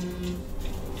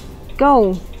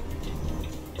 Go,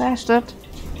 bastard.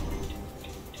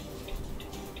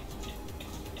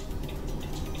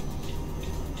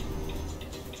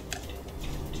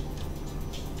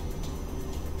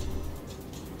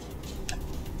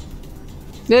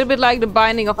 Little bit like the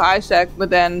Binding of Isaac, but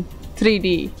then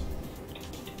 3D.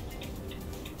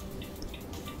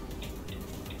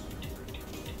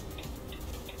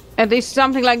 At least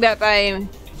something like that I'm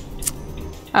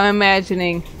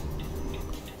imagining.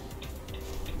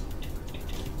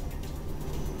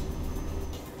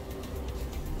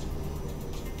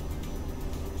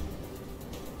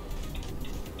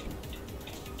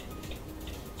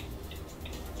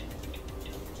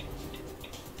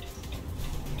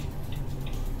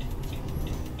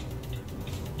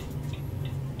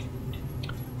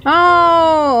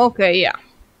 Oh, okay, yeah.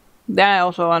 Then I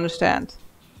also understand.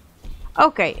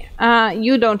 Okay,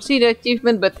 you don't see the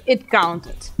achievement, but it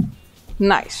counted.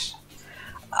 Nice.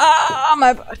 Ah,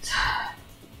 my butt.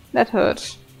 That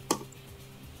hurts.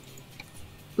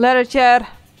 Leather chair,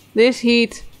 this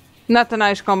heat, not a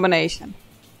nice combination.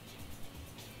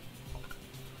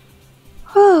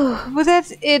 But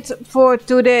that's it for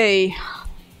today.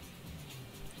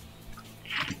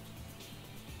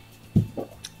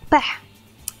 Bah.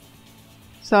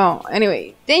 So,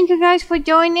 anyway, thank you guys for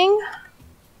joining.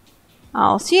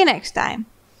 I'll see you next time.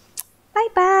 Bye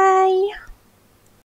bye.